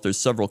hikers, plus there's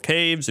several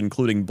caves,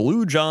 including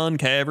Blue John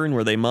Cavern,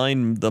 where they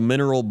mine the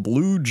mineral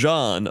Blue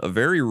John, a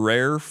very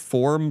rare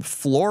form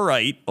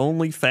fluorite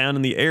only found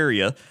in the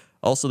area.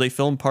 Also, they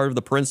filmed part of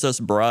The Princess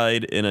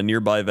Bride in a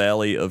nearby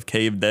valley of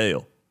Cave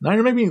Dale. Now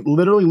you're making me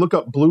literally look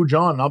up Blue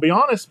John. And I'll be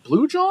honest,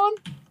 Blue John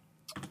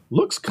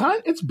looks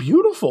it's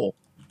beautiful.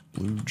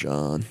 Blue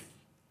John.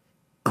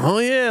 Oh,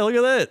 yeah, look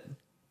at that.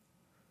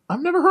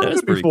 I've never heard That of is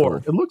it pretty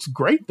before. cool. It looks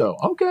great though.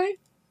 Okay.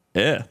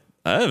 Yeah,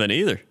 I haven't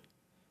either.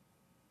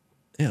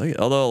 Yeah, I haven't either. Yeah,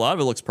 although a lot of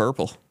it looks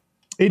purple.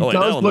 It Oh, wait, that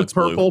does one look looks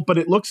blue. purple, but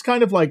it looks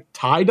kind of like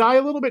tie-dye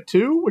a little bit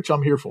too, which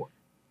I'm here for.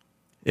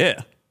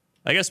 Yeah,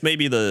 I guess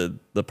maybe the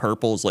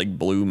purple is like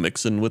blue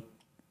mixing with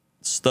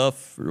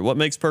stuff. Or what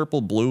makes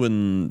purple blue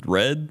and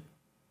red?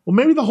 Well,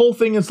 maybe the whole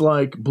thing is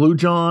like Blue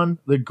John.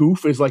 The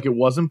goof is like it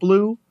wasn't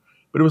blue,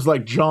 but it was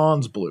like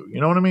John's blue. You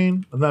know what I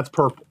mean? And that's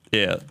purple.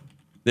 Yeah,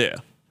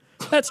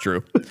 that's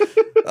true.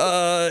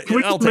 Can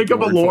we I'll just make take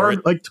up a your word for lore,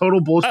 it. like total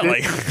bullshit? I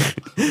like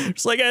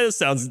it's like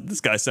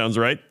this guy sounds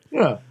right.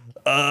 Yeah.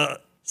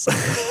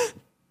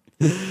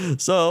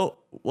 So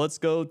let's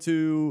go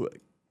to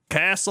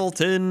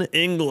Castleton,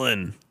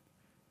 England.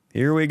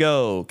 Here we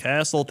go.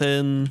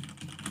 Castleton.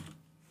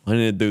 I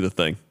need to do the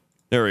thing.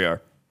 There we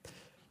are.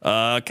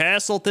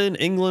 Castleton,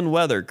 England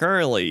weather.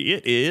 Currently,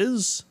 it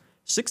is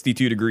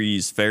 62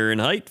 degrees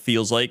Fahrenheit.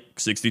 Feels like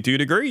 62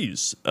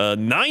 degrees.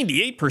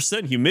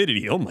 98%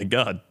 humidity. Oh my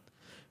God.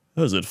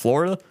 What is it,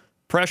 Florida?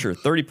 Pressure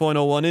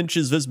 30.01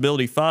 inches.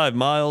 Visibility 5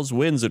 miles.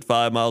 Winds at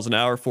 5 miles an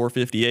hour.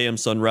 4:50 a.m.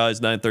 sunrise.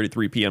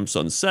 9:33 p.m.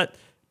 sunset.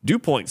 Dew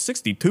point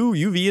 62.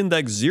 UV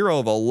index 0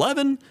 of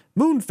 11.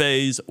 Moon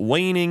phase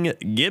waning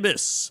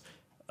gibbous.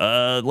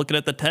 Looking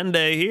at the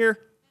 10-day here.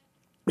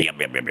 Yep.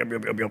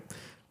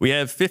 We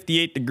have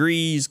 58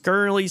 degrees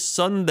currently.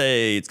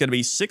 Sunday, it's going to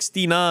be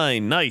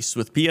 69. Nice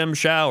with PM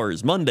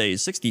showers. Monday,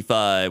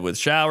 65 with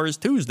showers.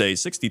 Tuesday,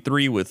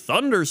 63 with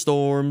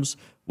thunderstorms.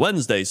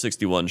 Wednesday,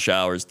 61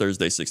 showers.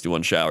 Thursday,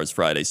 61 showers.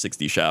 Friday,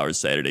 60 showers.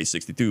 Saturday,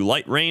 62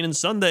 light rain. And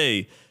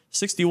Sunday,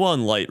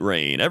 61 light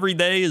rain. Every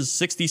day is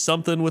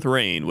 60-something with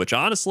rain, which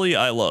honestly,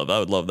 I love. I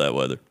would love that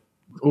weather.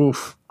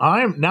 Oof.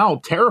 I'm now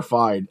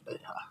terrified.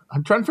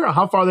 I'm trying to figure out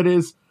how far that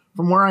is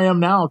from where I am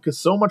now because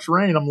so much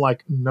rain. I'm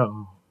like,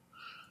 no.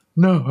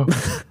 You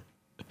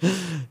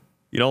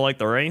don't like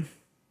the rain?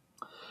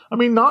 I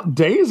mean, not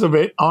days of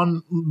it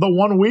on the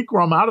 1 week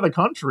where I'm out of the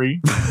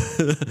country.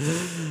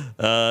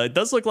 It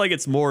does look like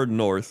it's more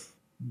north.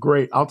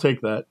 Great. I'll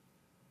take that.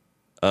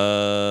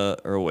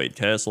 Or wait,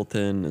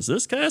 Castleton. Is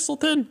this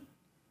Castleton?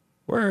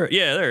 Where?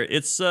 Yeah, there.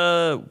 It's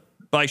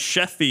by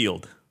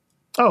Sheffield.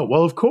 Oh,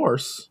 well, of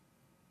course.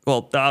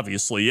 Well,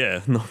 obviously,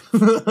 yeah.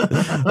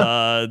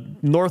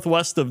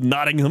 Northwest of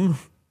Nottingham.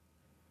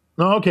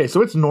 Oh, okay,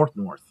 so it's north.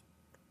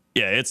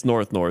 Yeah, it's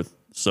north.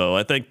 So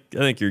I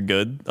think you're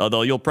good.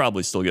 Although you'll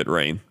probably still get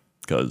rain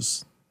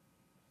because,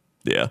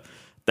 yeah,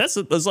 that's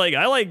like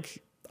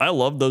I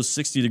love those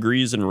 60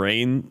 degrees and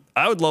rain.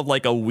 I would love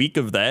like a week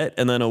of that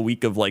and then a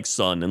week of like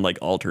sun and like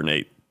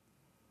alternate.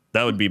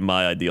 That would be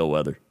my ideal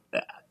weather.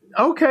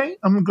 Okay,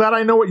 I'm glad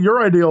I know what your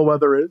ideal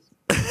weather is.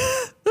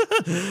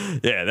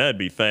 Yeah, that'd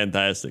be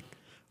fantastic.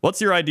 What's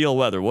your ideal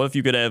weather? What if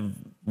you could have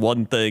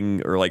one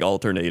thing or like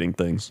alternating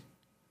things?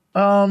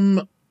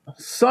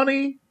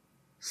 Sunny,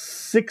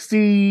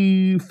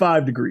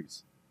 65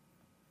 degrees.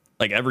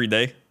 Like every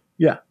day?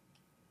 Yeah.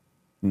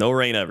 No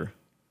rain ever.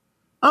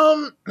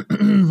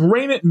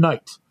 Rain at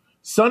night.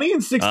 Sunny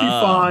and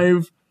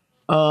 65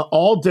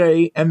 all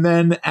day, and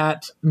then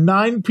at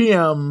 9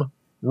 p.m.,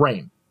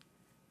 rain.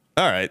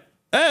 All right.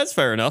 That's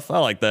fair enough. I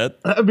like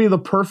that. That would be the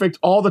perfect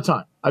all the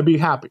time. I'd be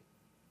happy.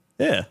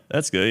 Yeah,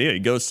 that's good. Yeah, you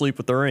go to sleep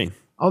with the rain.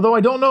 Although I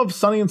don't know if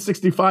sunny and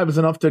 65 is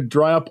enough to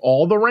dry up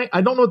all the rain.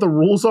 I don't know what the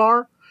rules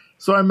are.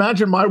 So I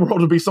imagine my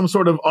world would be some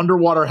sort of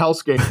underwater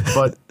hellscape.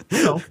 But,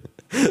 you know.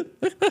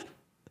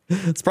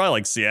 It's probably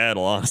like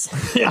Seattle,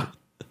 honestly. Yeah.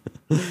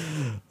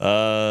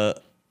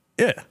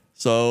 Yeah.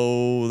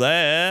 So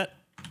that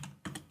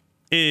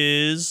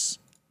is.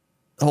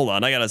 Hold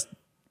on.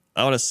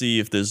 I want to see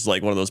if there's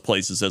like one of those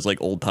places that's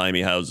like old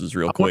timey houses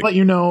real I want quick. to let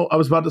you know, I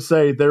was about to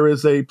say, there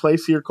is a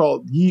place here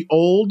called Ye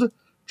Old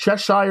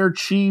Cheshire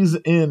Cheese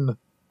Inn.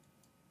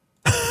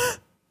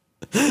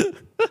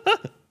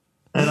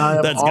 And I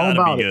am That's all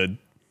gotta about be it. good.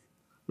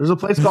 There's a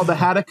place called the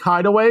Haddock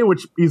Hideaway,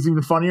 which is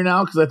even funnier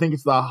now because I think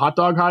it's the hot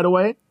dog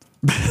hideaway.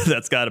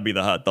 That's got to be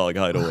the hot dog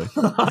hideaway.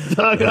 Hot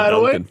dog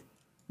hideaway? Duncan.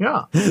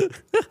 Yeah.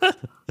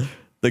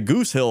 The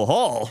Goose Hill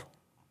Hall.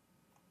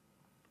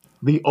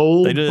 The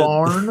Old They did-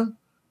 Barn.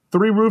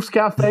 Three Roofs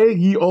Cafe.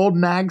 Ye Old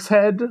Nag's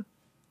Head.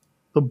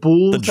 The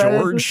Bull's The Head.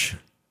 George.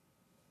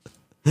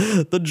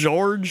 The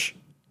George.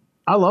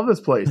 I love this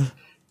place.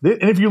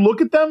 And if you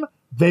look at them,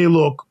 they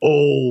look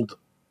old.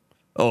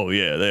 Oh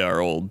yeah, they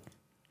are old.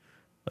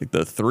 Like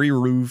the Three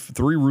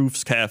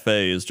Roofs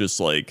Cafe is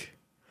just like.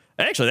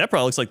 Actually, that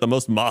probably looks like the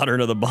most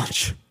modern of the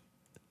bunch.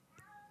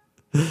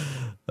 Yeah,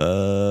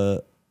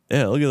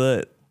 look at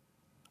that.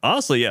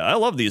 Honestly, yeah, I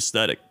love the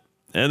aesthetic,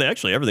 and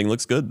actually everything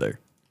looks good there.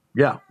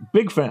 Yeah.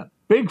 Big fan.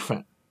 Big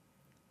fan.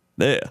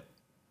 Yeah.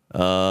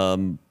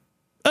 And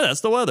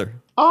that's the weather.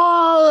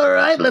 All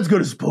right, let's go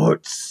to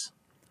sports.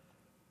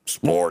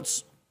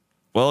 Sports.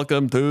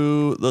 Welcome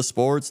to the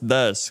sports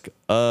desk.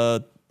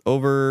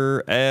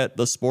 Over at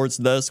the sports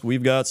desk,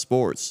 we've got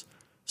sports.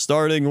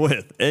 Starting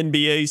with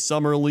NBA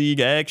Summer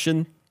League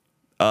action.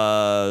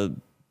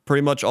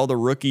 Pretty much all the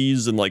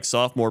rookies and like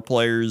sophomore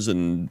players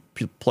and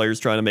players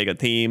trying to make a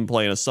team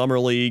playing a summer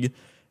league.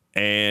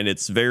 and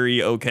it's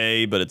very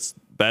okay, but it's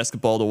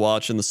basketball to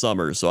watch in the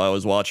summer, so I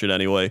always watch it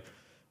anyway.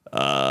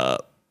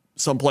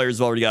 Some players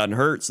have already gotten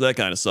hurt, so that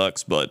kind of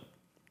sucks, but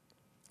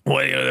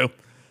what are you gonna do?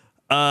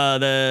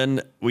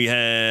 Then we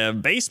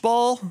have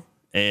baseball,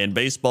 and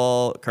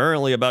baseball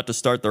currently about to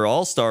start their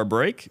All-Star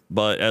break,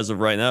 but as of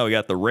right now, we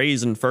got the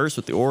Rays in first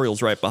with the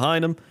Orioles right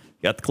behind them.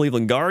 Got the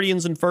Cleveland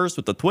Guardians in first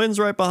with the Twins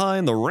right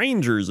behind, the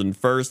Rangers in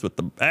first with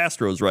the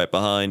Astros right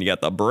behind. You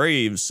got the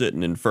Braves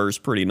sitting in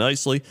first pretty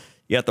nicely.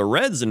 You got the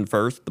Reds in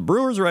first, the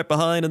Brewers right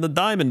behind, and the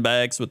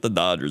Diamondbacks with the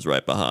Dodgers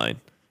right behind.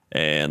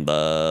 And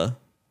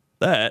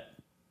that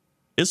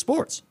is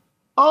sports.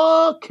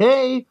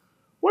 Okay.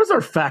 What is our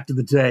fact of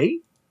the day?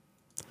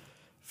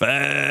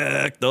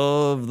 Fact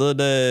of the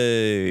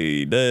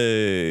day.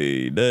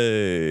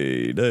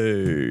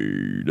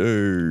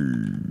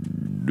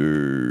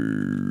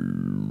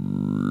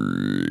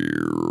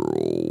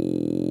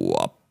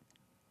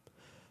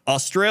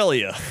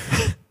 Australia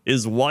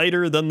is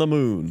wider than the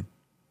moon.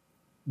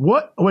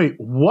 What? Wait,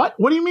 what?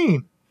 What do you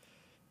mean?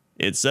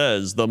 It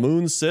says the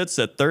moon sits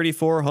at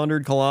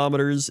 3,400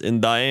 kilometers in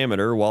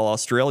diameter, while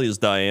Australia's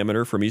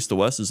diameter from east to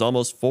west is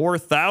almost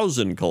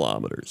 4,000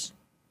 kilometers.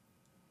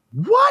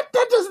 What?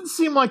 That doesn't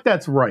seem like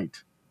that's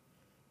right.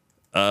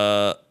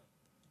 Oh,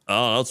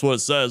 that's what it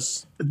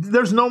says.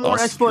 There's no more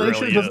explanation?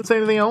 It Australia. doesn't say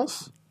anything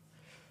else?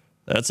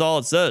 That's all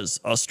it says.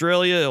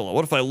 Australia,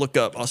 what if I look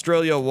up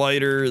Australia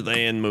wider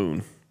than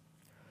moon?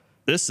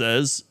 This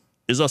says,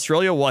 is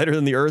Australia wider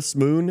than the Earth's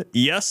moon?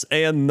 Yes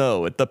and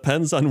no. It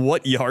depends on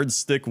what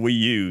yardstick we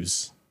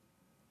use.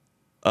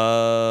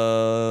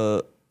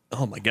 Oh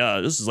my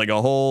God, this is like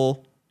a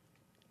whole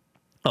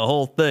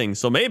thing.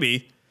 So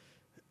maybe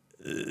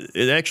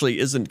it actually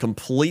isn't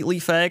completely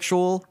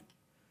factual,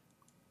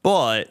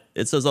 but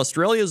it says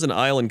Australia is an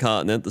island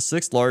continent, the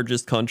sixth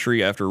largest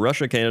country after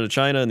Russia, Canada,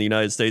 China, and the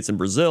United States and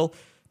Brazil.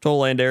 Total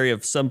land area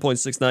of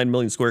 7.69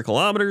 million square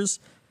kilometers.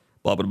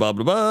 Blah, blah, blah,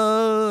 blah,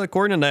 blah.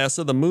 According to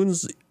NASA, the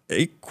moon's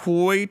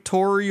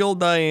equatorial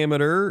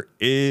diameter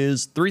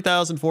is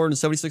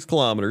 3,476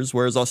 kilometers,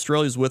 whereas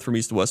Australia's width from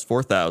east to west,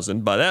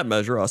 4,000. By that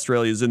measure,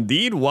 Australia is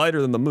indeed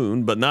wider than the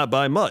moon, but not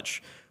by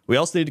much. We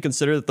also need to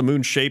consider that the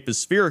moon's shape is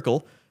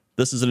spherical.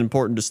 This is an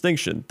important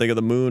distinction. Think of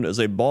the moon as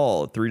a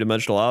ball, a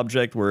three-dimensional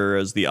object,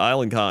 whereas the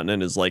island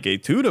continent is like a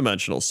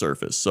two-dimensional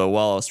surface. So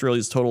while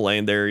Australia's total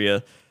land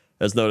area,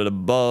 as noted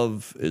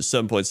above, is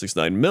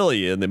 7.69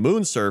 million, the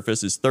moon's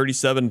surface is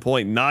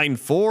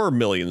 37.94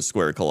 million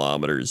square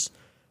kilometers.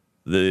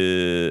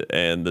 The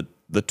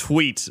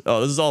tweet,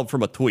 this is all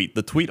from a tweet.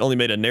 The tweet only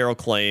made a narrow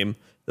claim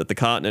that the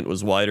continent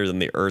was wider than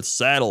the Earth's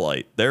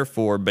satellite.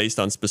 Therefore, based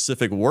on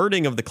specific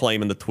wording of the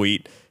claim in the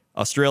tweet,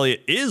 Australia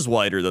is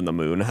wider than the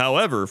moon.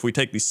 However, if we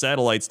take the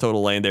satellite's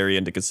total land area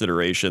into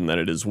consideration, then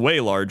it is way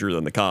larger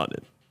than the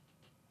continent.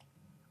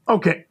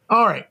 Okay.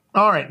 All right.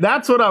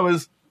 That's what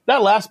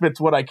that last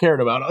bit's what I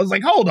cared about. I was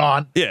like, hold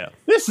on. Yeah.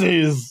 This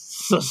is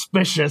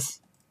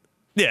suspicious.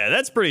 Yeah,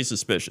 that's pretty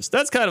suspicious.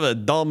 That's kind of a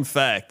dumb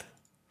fact.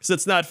 Because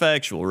it's not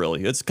factual,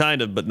 really. It's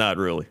kind of, but not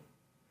really.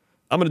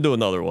 I'm going to do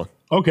another one.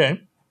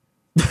 Okay.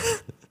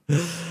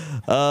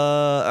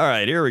 All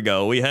right, here we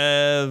go. We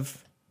have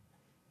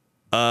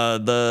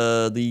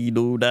the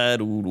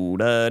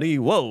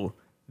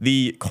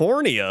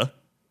cornea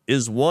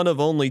is one of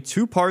only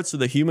two parts of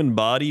the human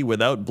body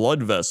without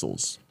blood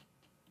vessels.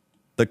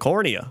 The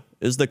cornea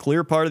is the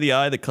clear part of the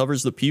eye that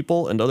covers the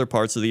pupil and other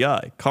parts of the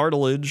eye.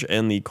 Cartilage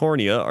and the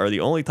cornea are the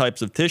only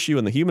types of tissue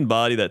in the human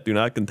body that do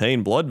not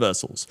contain blood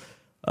vessels.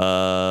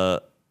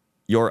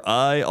 Your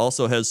eye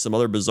also has some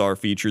other bizarre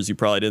features you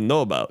probably didn't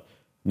know about.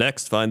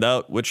 Next, find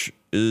out which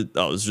is...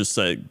 Oh, it was just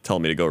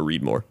telling me to go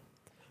read more.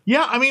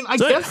 Yeah, I mean, I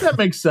guess that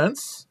makes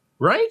sense,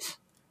 right?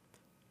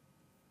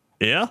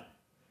 Yeah?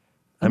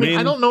 I mean,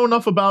 I don't know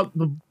enough about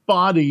the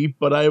body,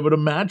 but I would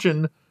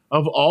imagine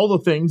of all the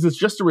things, it's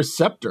just a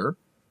receptor.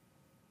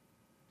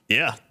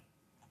 Yeah.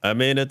 I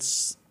mean,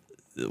 it's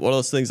one of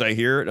those things I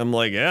hear it, and I'm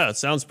like, yeah, it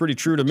sounds pretty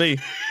true to me.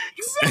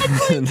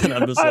 Exactly. And then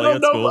I'm just I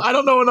don't know. cool. I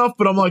don't know enough,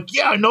 but I'm like,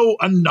 yeah, I know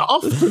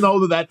enough to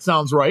know that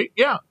sounds right.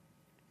 Yeah.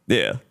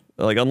 Yeah.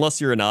 Like, unless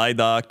you're an eye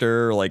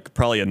doctor, like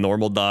probably a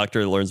normal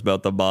doctor that learns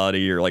about the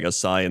body, or like a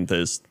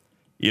scientist,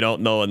 you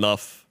don't know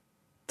enough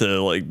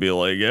to like be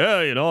like, yeah,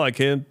 I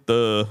can't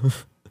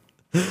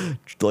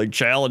like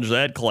challenge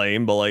that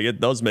claim, but like it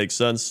does make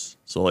sense.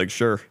 So like,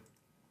 sure.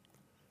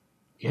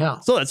 Yeah.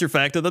 So that's your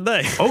fact of the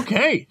day.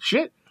 Okay.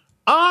 Shit.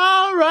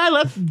 All right.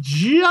 Let's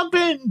jump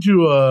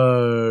into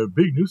a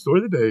big news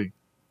story of the day.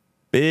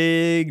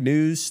 Big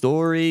news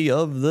story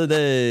of the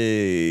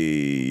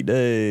day.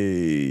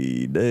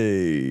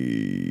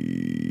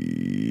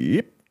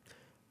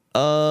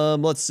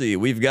 Let's see.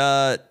 We've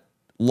got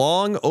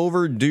long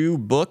overdue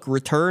book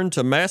returned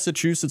to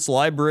Massachusetts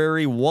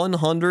Library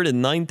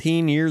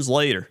 119 years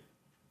later.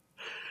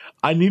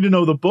 I need to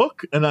know the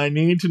book, and I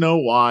need to know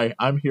why.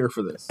 I'm here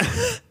for this.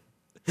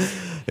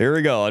 Here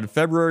we go. On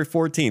February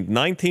 14th,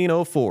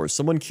 1904,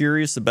 someone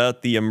curious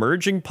about the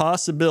emerging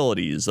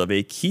possibilities of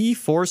a key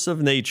force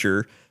of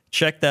nature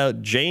checked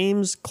out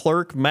James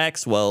Clerk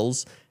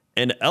Maxwell's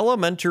An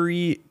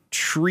Elementary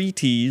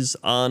Treatise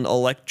on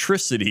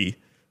Electricity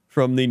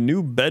from the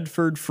New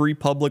Bedford Free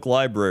Public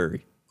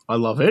Library. I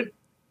love it.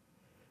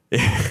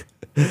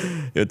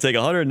 It would take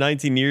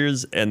 119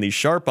 years and the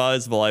sharp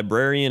eyes of a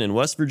librarian in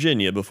West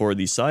Virginia before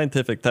the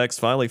scientific text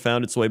finally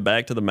found its way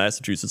back to the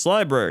Massachusetts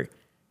Library.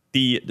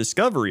 The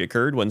discovery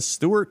occurred when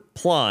Stuart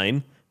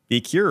Pline,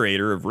 the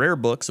curator of rare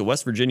books at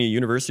West Virginia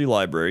University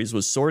Libraries,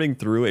 was sorting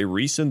through a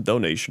recent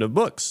donation of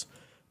books.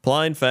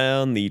 Pline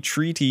found the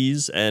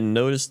treatise and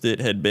noticed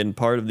it had been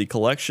part of the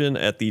collection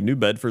at the New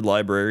Bedford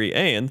Library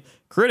and,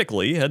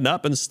 critically, had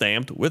not been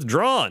stamped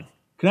withdrawn.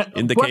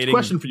 Indicating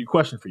question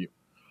for you.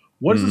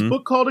 What is this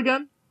book called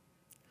again?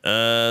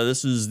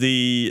 This is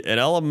an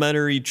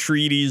elementary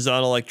treatise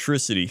on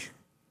electricity.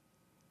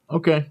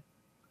 Okay.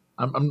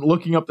 I'm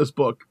looking up this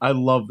book. I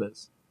love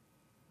this.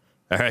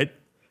 All right.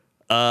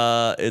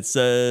 It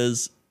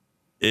says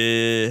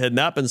it had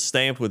not been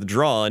stamped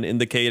withdrawn,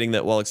 indicating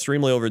that while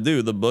extremely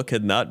overdue, the book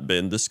had not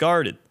been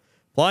discarded.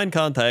 Pline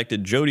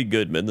contacted Jody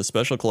Goodman, the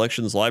Special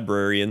Collections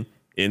librarian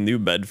in New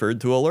Bedford,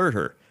 to alert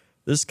her.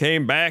 This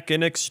came back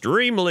in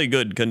extremely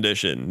good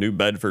condition, New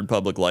Bedford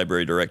Public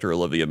Library Director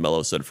Olivia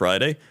Mello said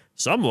Friday.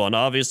 Someone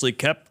obviously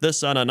kept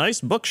this on a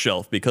nice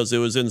bookshelf because it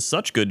was in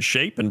such good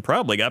shape and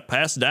probably got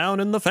passed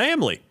down in the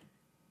family.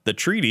 The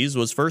treatise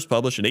was first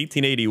published in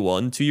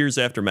 1881, 2 years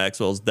after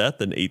Maxwell's death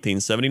in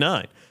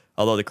 1879.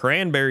 Although the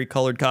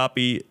cranberry-colored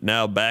copy,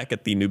 now back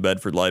at the New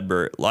Bedford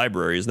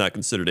Library, is not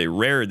considered a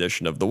rare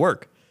edition of the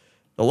work.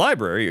 The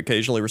library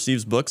occasionally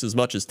receives books as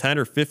much as 10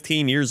 or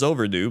 15 years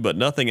overdue, but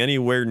nothing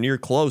anywhere near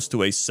close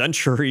to a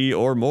century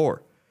or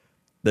more.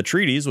 The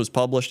treatise was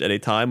published at a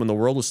time when the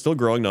world was still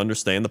growing to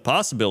understand the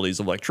possibilities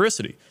of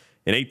electricity.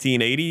 In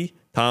 1880,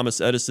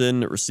 Thomas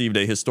Edison received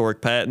a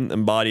historic patent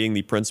embodying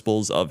the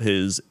principles of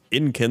his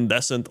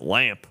incandescent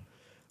lamp.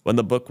 When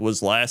the book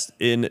was last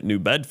in New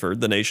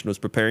Bedford, the nation was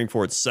preparing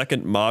for its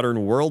second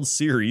modern World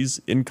Series.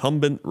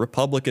 Incumbent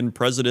Republican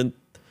President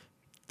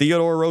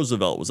Theodore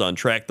Roosevelt was on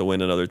track to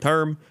win another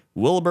term.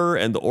 Wilbur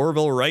and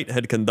Orville Wright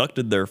had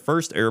conducted their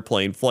first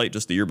airplane flight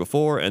just a year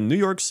before, and New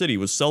York City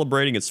was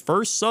celebrating its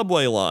first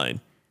subway line.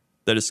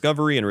 The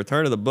discovery and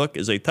return of the book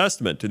is a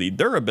testament to the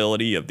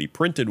durability of the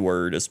printed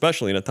word,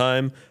 especially in a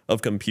time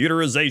of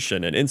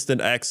computerization and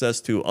instant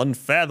access to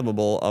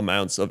unfathomable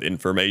amounts of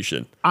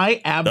information.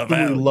 I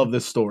absolutely love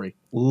this story.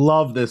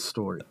 Love this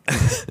story.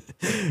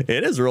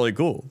 It is really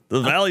cool.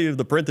 The value of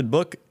the printed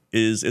book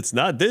is it's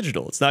not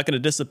digital. It's not going to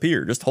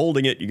disappear. Just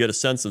holding it, you get a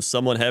sense of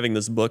someone having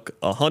this book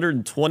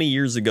 120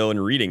 years ago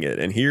and reading it,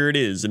 and here it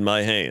is in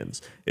my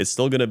hands. It's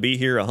still going to be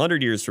here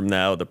 100 years from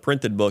now. The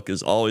printed book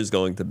is always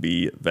going to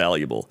be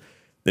valuable.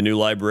 The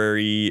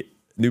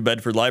New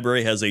Bedford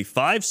Library has a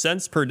 5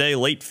 cents per day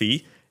late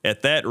fee.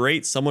 At that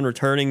rate, someone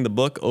returning the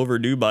book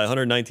overdue by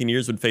 119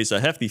 years would face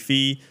a hefty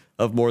fee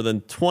of more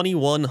than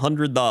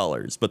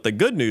 $2,100. But the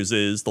good news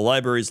is the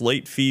library's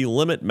late fee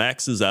limit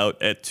maxes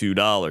out at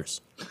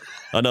 $2.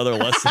 Another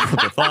lesson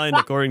to find,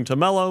 according to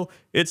Mello,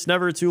 it's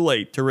never too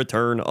late to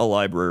return a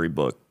library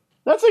book.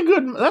 That's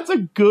a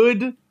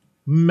good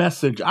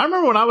message. I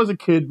remember when I was a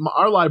kid,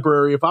 our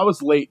library, if I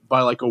was late by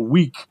like a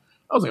week,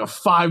 that was like a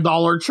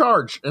 $5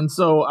 charge. And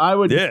so I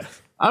would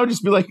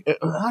just be like,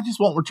 I just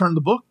won't return the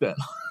book then.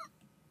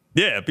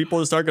 Yeah, people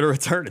just aren't going to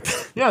return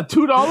it. Yeah,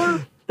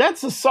 $2,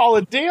 that's a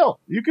solid deal.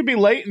 You could be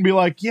late and be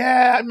like,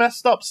 yeah, I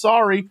messed up,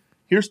 sorry.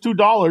 Here's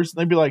 $2. And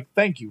they'd be like,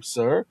 thank you,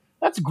 sir.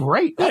 That's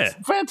great. That's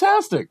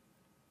fantastic.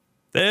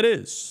 That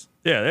is.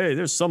 Yeah, hey,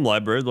 there's some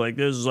libraries like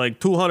this is like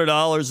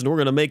 $200 and we're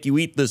going to make you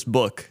eat this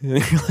book. And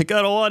you're like,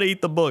 I don't want to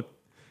eat the book.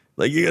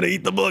 Like, you're going to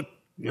eat the book.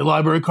 Your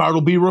library card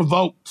will be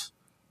revoked.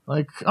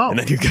 Like, oh. And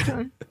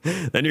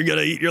then you're going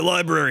to eat your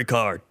library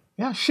card.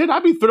 Yeah, shit,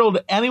 I'd be thrilled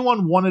if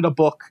anyone wanted a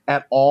book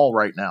at all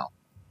right now.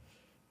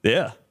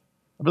 Yeah.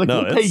 I'd be like,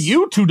 we'll pay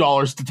you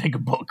 $2 to take a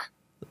book.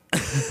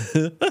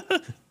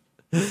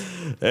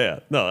 Yeah.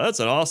 No, that's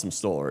an awesome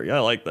story. I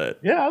like that.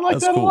 Yeah, I like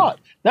that cool. A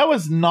lot. That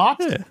was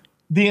not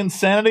the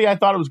insanity I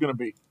thought it was going to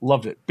be.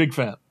 Loved it. Big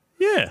fan.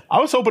 Yeah. I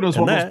was hoping it was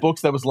one of those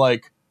books that was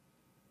like,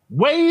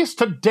 Ways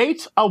to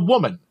Date a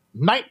Woman,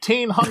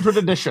 1900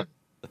 edition.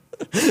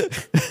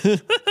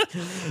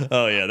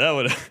 Oh, yeah, that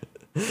would...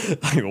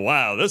 Like,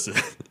 wow, this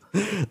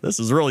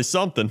is really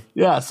something.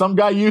 Yeah, some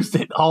guy used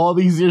it all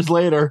these years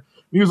later.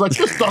 He was like,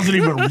 this doesn't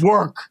even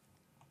work.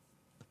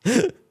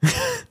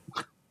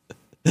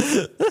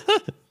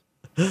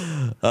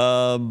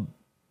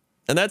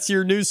 And that's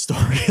your news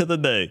story of the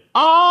day.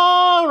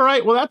 All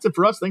right. Well, that's it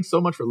for us. Thanks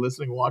so much for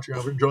listening, watching,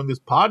 or enjoying this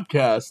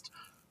podcast.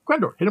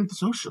 Crendor, hit him with the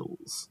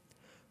socials.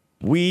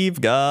 We've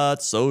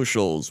got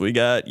socials. We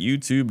got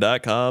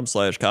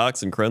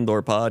youtube.com/Cox and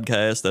Crendor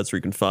podcast. That's where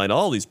you can find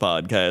all these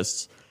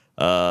podcasts.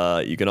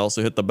 You can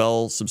also hit the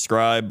bell,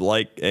 subscribe,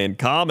 like, and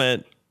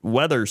comment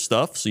weather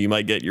stuff, so you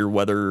might get your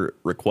weather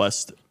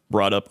request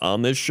brought up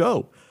on this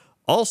show.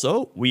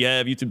 Also, we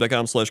have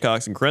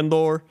youtube.com/Cox and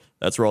Crendor.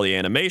 That's where all the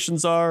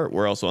animations are.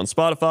 We're also on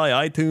Spotify,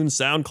 iTunes,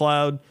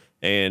 SoundCloud,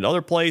 and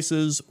other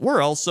places.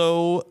 We're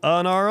also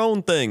on our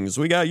own things.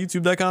 We got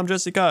youtube.com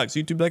Jesse Cox,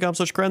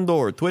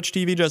 youtube.com/Crendor, Twitch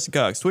TV Jesse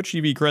Cox, Twitch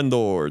TV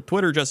Crendor,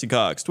 Twitter Jesse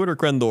Cox, Twitter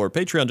Crendor,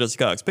 Patreon Jesse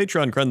Cox,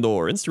 Patreon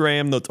Crendor,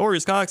 Instagram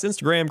Notorious Cox,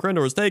 Instagram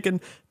Crendor is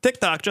taken,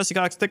 TikTok Jesse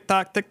Cox,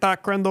 TikTok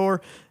Crendor,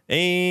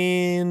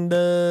 and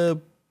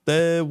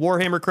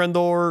Warhammer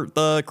Crendor,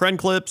 the Cren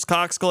Clips,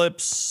 Cox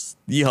Clips,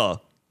 yeehaw.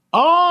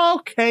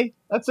 Okay,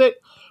 that's it.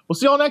 We'll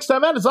see you all next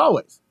time, and as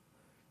always,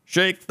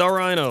 Shake the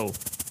Rhino.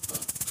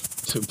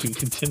 to be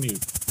continued.